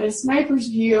at a sniper's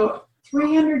view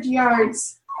 300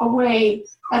 yards away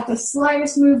at the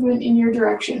slightest movement in your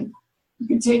direction. You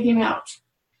can take him out.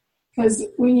 Because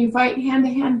when you fight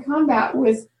hand-to-hand combat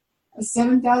with a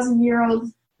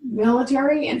 7,000-year-old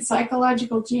military and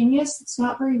psychological genius, it's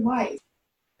not very wise.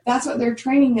 That's what they're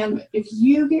training them. If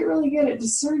you get really good at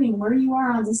discerning where you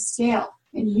are on this scale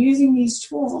and using these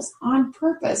tools on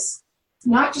purpose,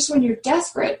 not just when you're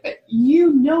desperate, but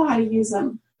you know how to use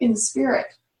them in the spirit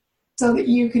so that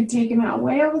you can take them out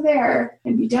way over there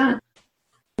and be done.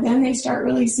 Then they start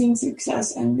really seeing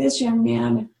success. And this young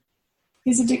man,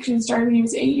 his addiction started when he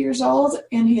was 8 years old,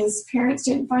 and his parents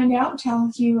didn't find out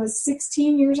until he was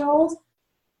 16 years old.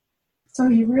 So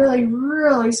he really,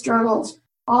 really struggled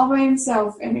all by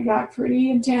himself, and it got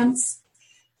pretty intense.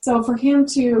 So for him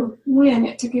to win,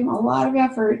 it took him a lot of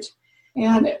effort.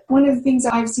 And one of the things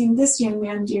I've seen this young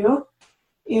man do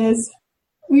is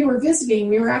we were visiting.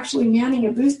 We were actually manning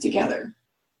a booth together,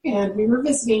 and we were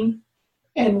visiting.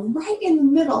 And right in the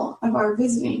middle of our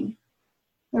visiting,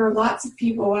 there were lots of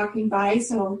people walking by,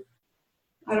 so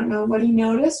I don't know what he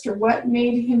noticed or what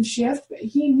made him shift, but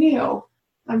he knew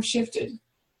I'm shifted.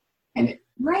 And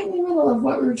right in the middle of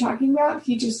what we were talking about,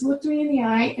 he just looked me in the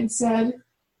eye and said,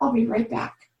 I'll be right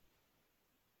back.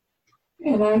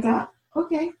 And I thought,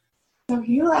 okay. So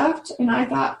he left, and I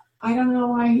thought, I don't know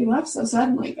why he left so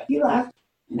suddenly, but he left.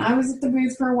 And I was at the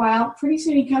booth for a while. Pretty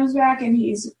soon he comes back and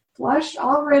he's flushed,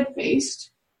 all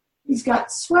red-faced. He's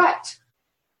got sweat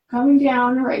coming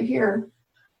down right here.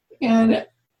 And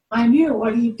I knew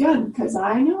what he'd done because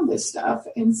I know this stuff.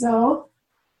 And so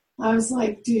I was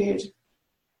like, dude,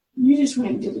 you just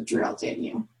went and did a drill, didn't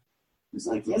you? He was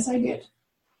like, yes, I did.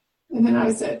 And then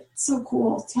I said, so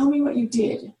cool. Tell me what you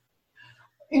did.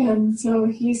 And so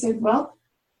he said, well,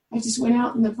 I just went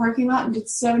out in the parking lot and did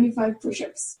 75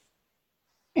 push-ups.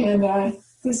 And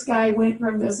this guy went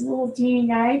from this little teeny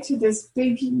guy to this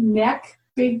big neck,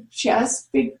 big chest,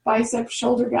 big bicep,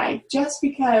 shoulder guy, just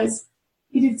because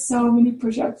he did so many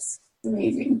push-ups. It's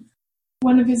amazing.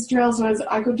 One of his drills was,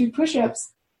 I go do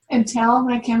push-ups until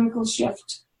my chemicals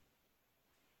shift.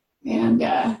 And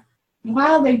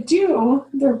while they do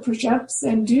their push-ups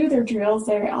and do their drills,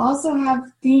 they also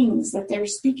have things that they're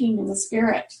speaking in the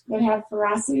spirit that have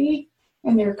veracity,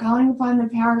 and they're calling upon the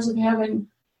powers of heaven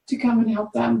to come and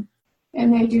help them.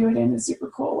 And they do it in a super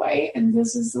cool way. And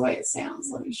this is the way it sounds.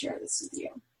 Let me share this with you.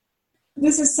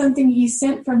 This is something he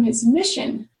sent from his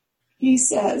mission. He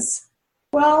says,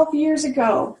 12 years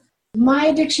ago, my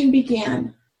addiction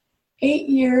began. 8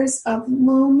 years of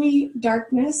lonely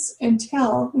darkness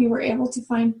until we were able to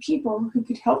find people who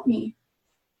could help me.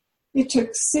 It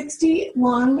took 60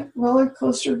 long roller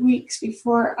coaster weeks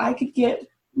before I could get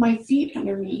my feet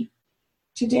under me.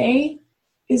 Today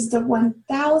is the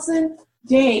 1,000th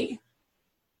day.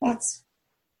 That's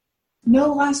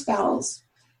no last vowels.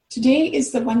 Today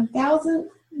is the 1,000th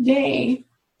day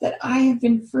that I have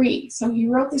been free. So he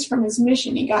wrote this from his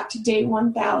mission. He got to day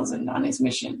 1,000 on his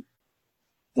mission.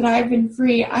 That I have been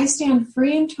free. I stand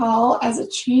free and tall as a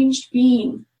changed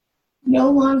being,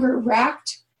 no longer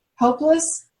racked,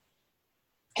 helpless,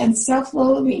 and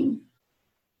self-loathing.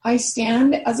 I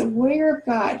stand as a warrior of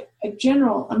God, a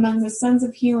general among the sons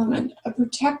of Helaman, a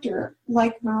protector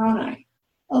like Moroni,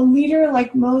 a leader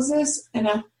like Moses, and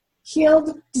a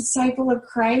healed disciple of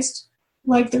Christ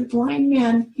like the blind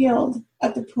man healed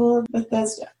at the pool of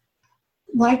Bethesda.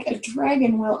 Like a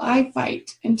dragon will I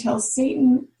fight until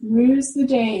Satan rues the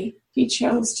day he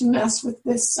chose to mess with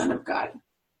this Son of God.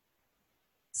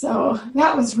 So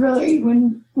that was really,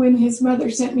 when his mother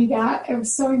sent me that, it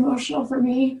was so emotional for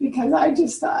me because I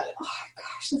just thought, oh my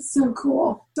gosh, that's so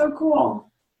cool. So cool.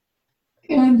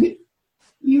 And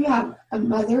you have a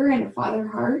mother and a father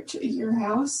heart at your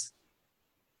house.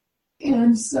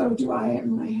 And so do I at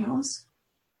my house.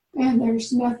 And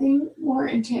there's nothing more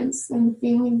intense than the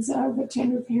feelings of a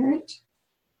tender parent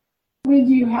when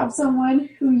you have someone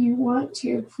who you want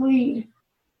to plead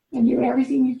and do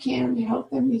everything you can to help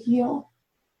them to heal.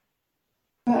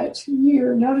 But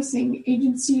you're noticing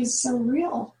agency is so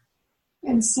real,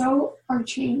 and so are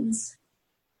chains.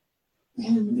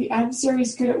 And the adversary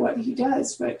is good at what he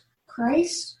does, but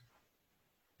Christ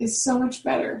is so much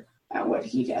better at what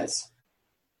he does.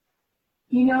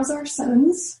 He knows our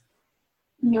sons.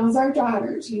 He knows our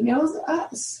daughters. He knows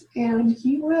us. And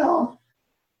he will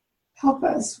help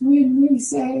us when we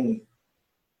say,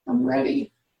 I'm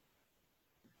ready.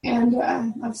 And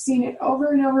I've seen it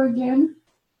over and over again.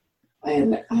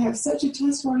 And I have such a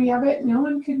testimony of it. No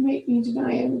one could make me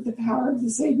deny it with the power of the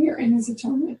Savior and his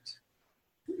atonement.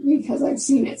 Because I've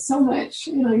seen it so much.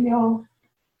 And I know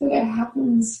that it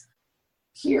happens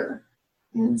here.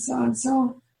 And so I'm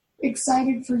so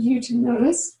excited for you to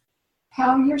notice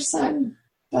how your son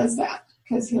does that,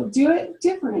 because he'll do it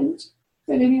different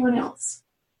than anyone else.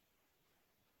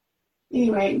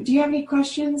 Anyway, do you have any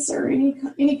questions or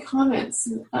any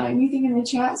comments? Anything in the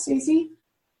chat, Stacy?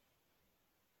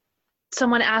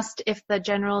 Someone asked if the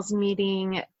generals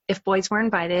meeting, if boys were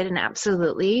invited, and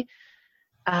absolutely.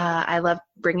 I love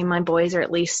bringing my boys, or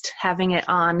at least having it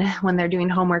on when they're doing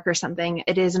homework or something.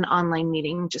 It is an online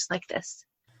meeting just like this.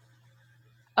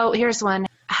 Oh, here's one.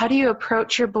 How do you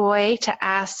approach your boy to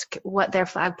ask what their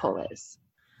flagpole is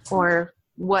or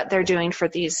what they're doing for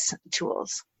these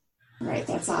tools? Right,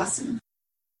 that's awesome.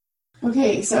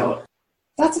 Okay, so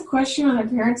that's a question on a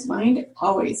parent's mind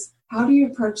always. How do you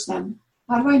approach them?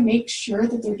 How do I make sure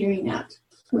that they're doing that,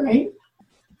 right?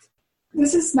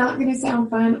 This is not going to sound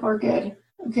fun or good,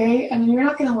 okay? And you're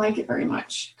not going to like it very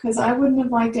much because I wouldn't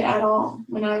have liked it at all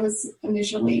when I was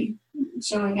initially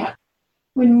showing up.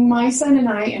 When my son and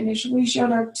I initially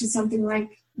showed up to something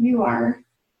like you are,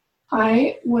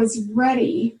 I was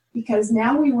ready because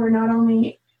now we were not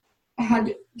only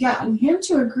had gotten him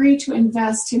to agree to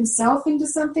invest himself into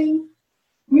something,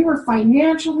 we were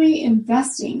financially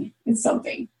investing in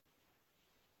something.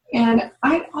 And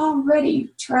I'd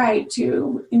already tried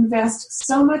to invest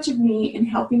so much of me in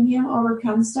helping him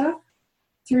overcome stuff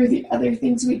through the other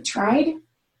things we tried.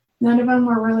 None of them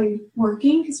were really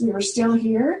working because we were still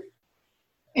here.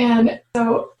 And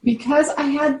so because I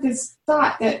had this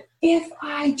thought that if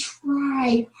I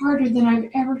try harder than I've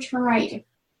ever tried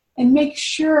and make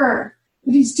sure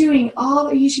that he's doing all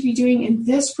that he should be doing in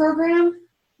this program,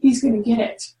 he's going to get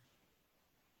it.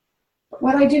 But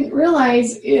what I didn't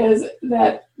realize is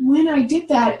that when I did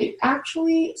that, it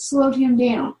actually slowed him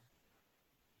down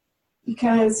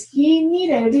because he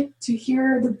needed to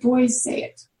hear the boys say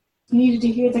it. He needed to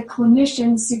hear the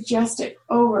clinicians suggest it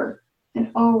over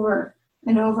and over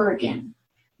and over again.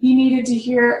 He needed to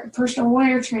hear a personal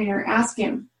warrior trainer ask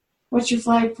him, "What's your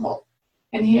flagpole?"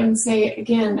 And him say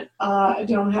again, "I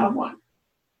don't have one."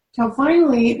 Till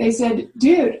finally they said,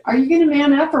 "Dude, are you going to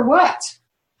man up or what?"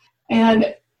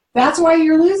 And that's why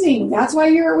you're losing. That's why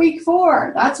you're at week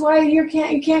 4. That's why you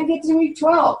can't get to week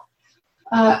 12.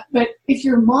 But if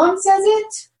your mom says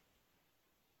it,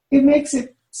 it makes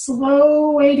it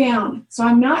slow way down. So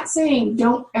I'm not saying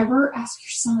don't ever ask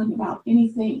your son about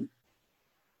anything.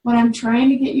 What I'm trying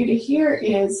to get you to hear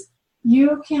is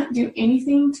you can't do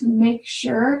anything to make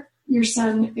sure your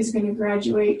son is going to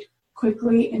graduate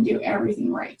quickly and do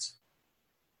everything right.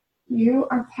 You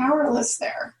are powerless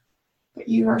there, but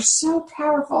you are so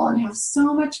powerful and have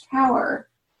so much power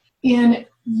in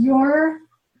your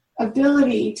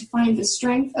ability to find the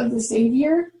strength of the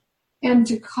Savior and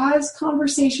to cause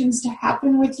conversations to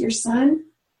happen with your son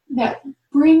that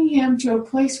bring him to a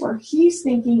place where he's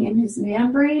thinking in his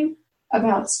man brain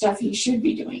about stuff he should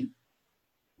be doing,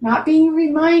 not being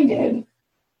reminded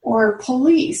or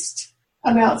policed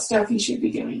about stuff he should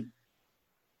be doing.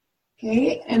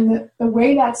 Okay, and the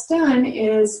way that's done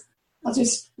is, I'll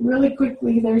just really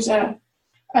quickly, there's a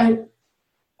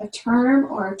term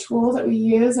or a tool that we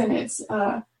use, and it's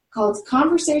called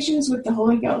Conversations with the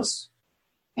Holy Ghost.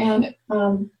 And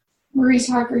Maurice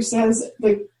Harker says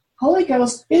the Holy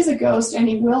Ghost is a ghost and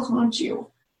he will haunt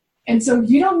you. And so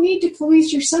you don't need to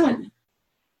police your son.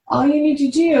 All you need to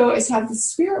do is have the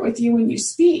Spirit with you when you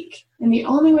speak. And the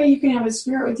only way you can have a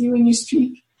Spirit with you when you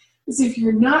speak is if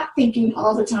you're not thinking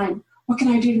all the time, what can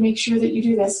I do to make sure that you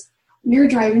do this? You're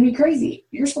driving me crazy.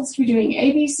 You're supposed to be doing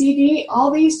A, B, C, D,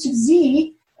 all these to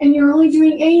Z, and you're only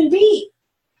doing A and B.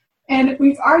 And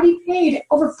we've already paid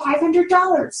over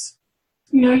 $500.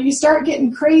 You know, you start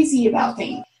getting crazy about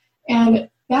things. And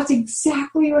that's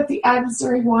exactly what the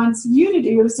adversary wants you to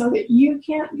do so that you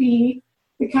can't be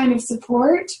the kind of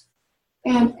support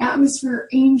and atmosphere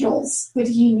angels that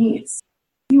he needs.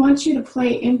 He wants you to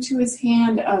play into his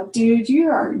hand of, dude, you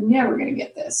are never going to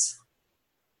get this.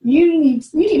 You need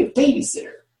a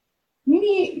babysitter. You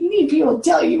need people to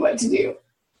tell you what to do.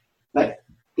 But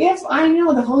if I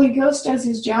know the Holy Ghost does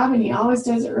his job and he always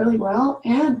does it really well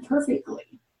and perfectly,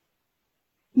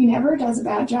 he never does a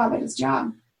bad job at his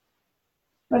job.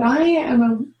 But I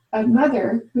am a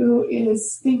mother who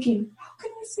is thinking, how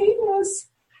can I say this?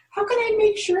 How can I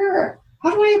make sure?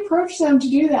 How do I approach them to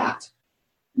do that?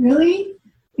 Really?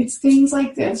 It's things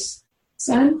like this.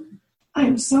 Son, I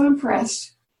am so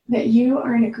impressed that you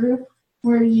are in a group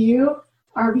where you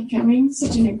are becoming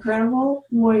such an incredible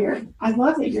warrior. I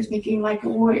love that you're thinking like a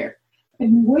warrior.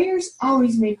 And warriors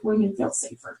always make women feel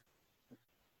safer.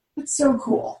 That's so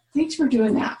cool. Thanks for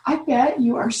doing that. I bet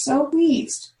you are so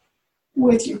pleased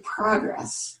with your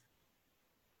progress.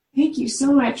 Thank you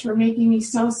so much for making me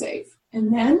so safe.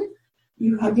 And then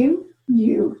you hug him,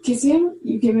 you kiss him,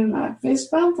 you give him a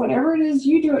fist bump, whatever it is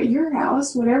you do at your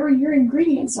house, whatever your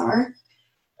ingredients are,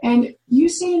 and you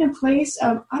stay in a place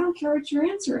of, I don't care what your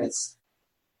answer is.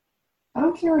 I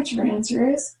don't care what your answer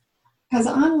is, because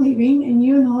I'm leaving and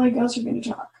you and the Holy Ghost are going to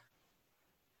talk.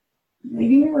 I'm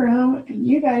leaving the room and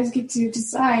you guys get to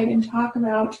decide and talk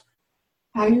about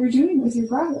how you're doing with your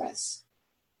progress.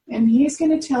 And he's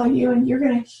going to tell you and you're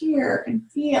going to hear and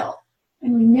feel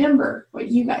and remember what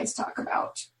you guys talk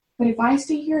about. But if I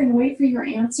stay here and wait for your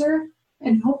answer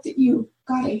and hope that you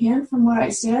got a hint from what I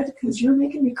said because you're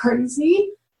making me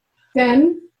crazy,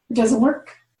 then it doesn't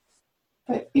work.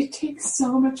 But it takes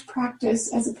so much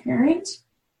practice as a parent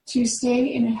to stay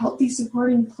in a healthy,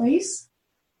 supporting place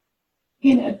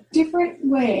in a different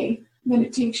way than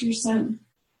it takes your son.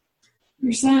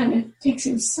 Your son, it takes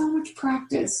him so much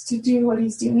practice to do what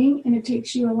he's doing, and it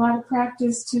takes you a lot of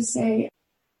practice to say,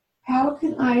 how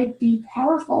can I be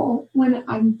powerful when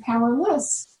I'm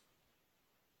powerless?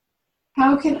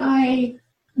 How can I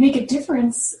make a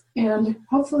difference and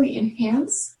hopefully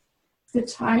enhance the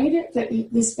tide that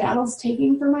this battle's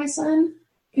taking for my son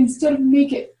instead of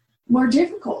make it more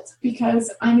difficult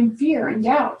because I'm in fear and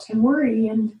doubt and worry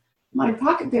and my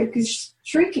pocketbook is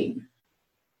shrinking.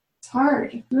 It's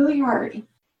hard, really hard.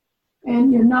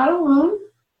 And you're not alone.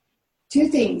 2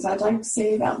 things I'd like to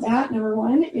say about that. Number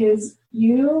 1 is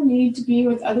you need to be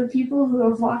with other people who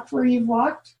have walked where you've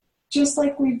walked, just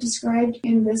like we've described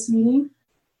in this meeting.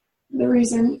 The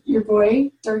reason your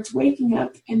boy starts waking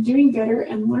up and doing better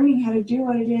and learning how to do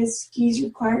what it is he's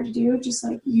required to do, just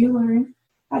like you learn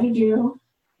how to do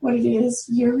what it is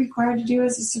you're required to do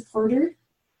as a supporter,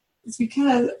 it's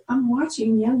because I'm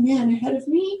watching young men ahead of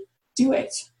me do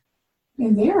it.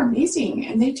 And they're amazing,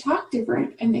 and they talk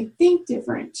different, and they think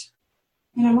different.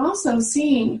 And I'm also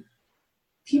seeing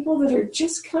people that are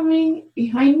just coming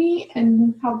behind me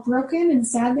and how broken and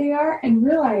sad they are, and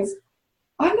realize,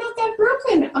 I'm not that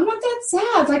broken. I'm not that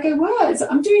sad like I was.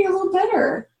 I'm doing a little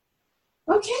better.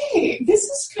 Okay, this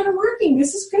is kind of working.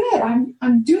 This is good.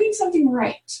 I'm doing something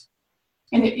right.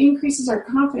 And it increases our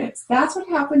confidence. That's what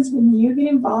happens when you get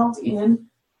involved in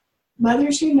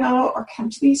Mothers Who Know or come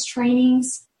to these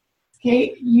trainings.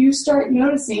 Okay, you start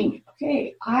noticing,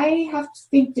 okay, I have to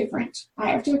think different. I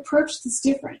have to approach this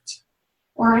different,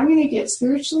 or I'm going to get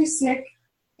spiritually sick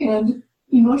and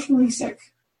emotionally sick.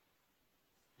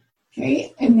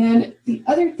 Okay, and then the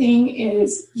other thing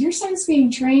is your son's being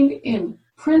trained in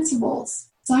principles,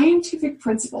 scientific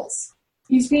principles.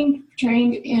 He's being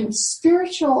trained in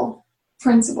spiritual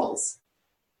principles,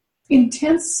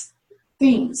 intense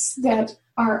things that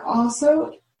are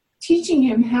also teaching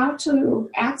him how to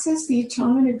access the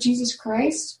atonement of Jesus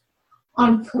Christ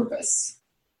on purpose.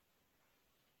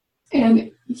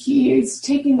 And he is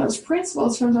taking those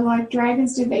principles from the Like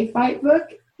Dragons Did They Fight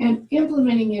book and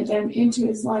implementing them into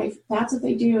his life. That's what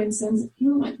they do in Sons of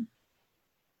Human.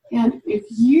 And if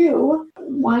you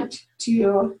want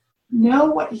to know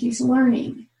what he's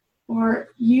learning, or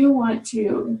you want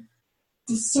to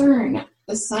discern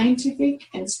the scientific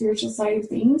and spiritual side of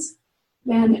things,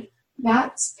 then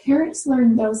that's parents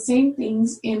learn those same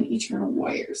things in Eternal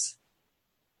Warriors.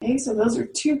 Okay, so those are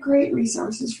 2 great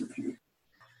resources for parents.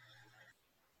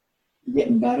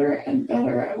 Getting better and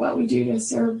better at what we do to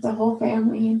serve the whole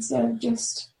family instead of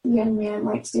just the young man,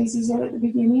 like Stacy said at the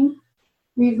beginning.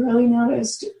 We've really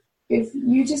noticed if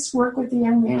you just work with the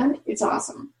young man, it's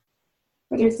awesome.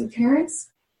 But if the parents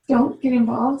don't get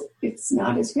involved, it's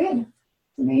not as good.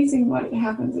 It's amazing what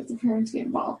happens if the parents get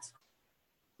involved.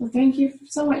 So thank you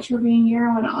so much for being here.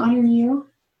 I want to honor you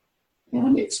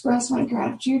and express my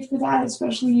gratitude for that,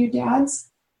 especially you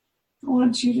dads. I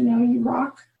want you to know you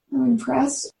rock. I'm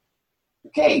impressed.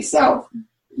 Okay, so,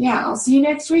 yeah, I'll see you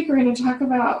next week. We're going to talk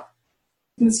about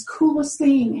this coolest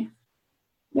thing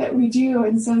that we do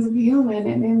in Sons of Human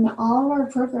and in all of our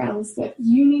programs that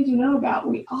you need to know about.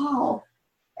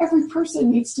 Every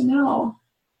person needs to know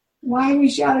why we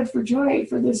shouted for joy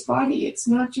for this body. It's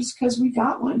not just because we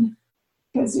got one,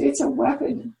 because it's a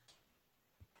weapon.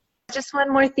 Just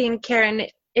one more thing, Karen.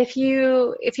 If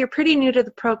you're pretty new to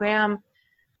the program,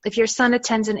 if your son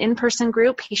attends an in-person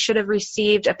group, he should have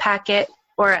received a packet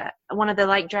or one of the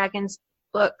Like Dragons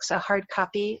books, a hard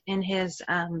copy in his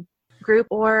group.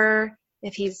 Or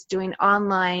if he's doing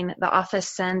online, the office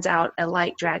sends out a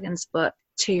Like Dragons book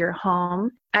to your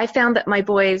home. I found that my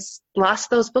boys lost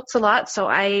those books a lot, so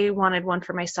I wanted one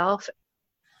for myself,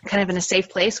 kind of in a safe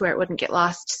place where it wouldn't get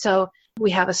lost. So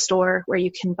we have a store where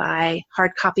you can buy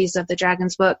hard copies of the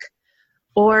Dragons book,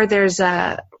 or there's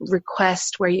a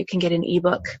request where you can get an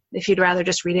ebook if you'd rather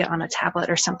just read it on a tablet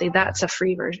or something. That's a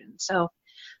free version. So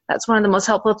that's one of the most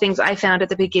helpful things I found at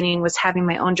the beginning, was having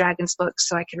my own Dragons book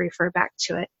so I could refer back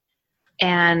to it.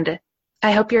 And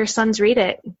I hope your sons read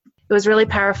it. It was really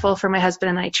powerful for my husband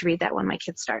and I to read that when my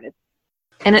kids started.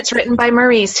 And it's written by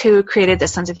Maurice, who created the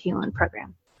Sons of Healing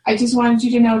program. I just wanted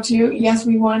you to know, too, yes,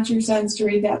 we want your sons to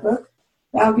read that book.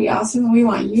 That would be awesome. We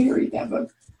want you to read that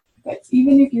book. But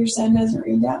even if your son doesn't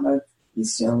read that book,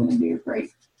 he's still going to do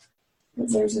great.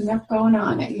 Because there's enough going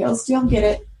on that he'll still get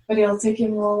it, but it'll take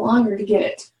him a little longer to get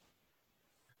it.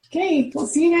 Okay, we'll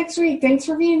see you next week. Thanks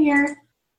for being here.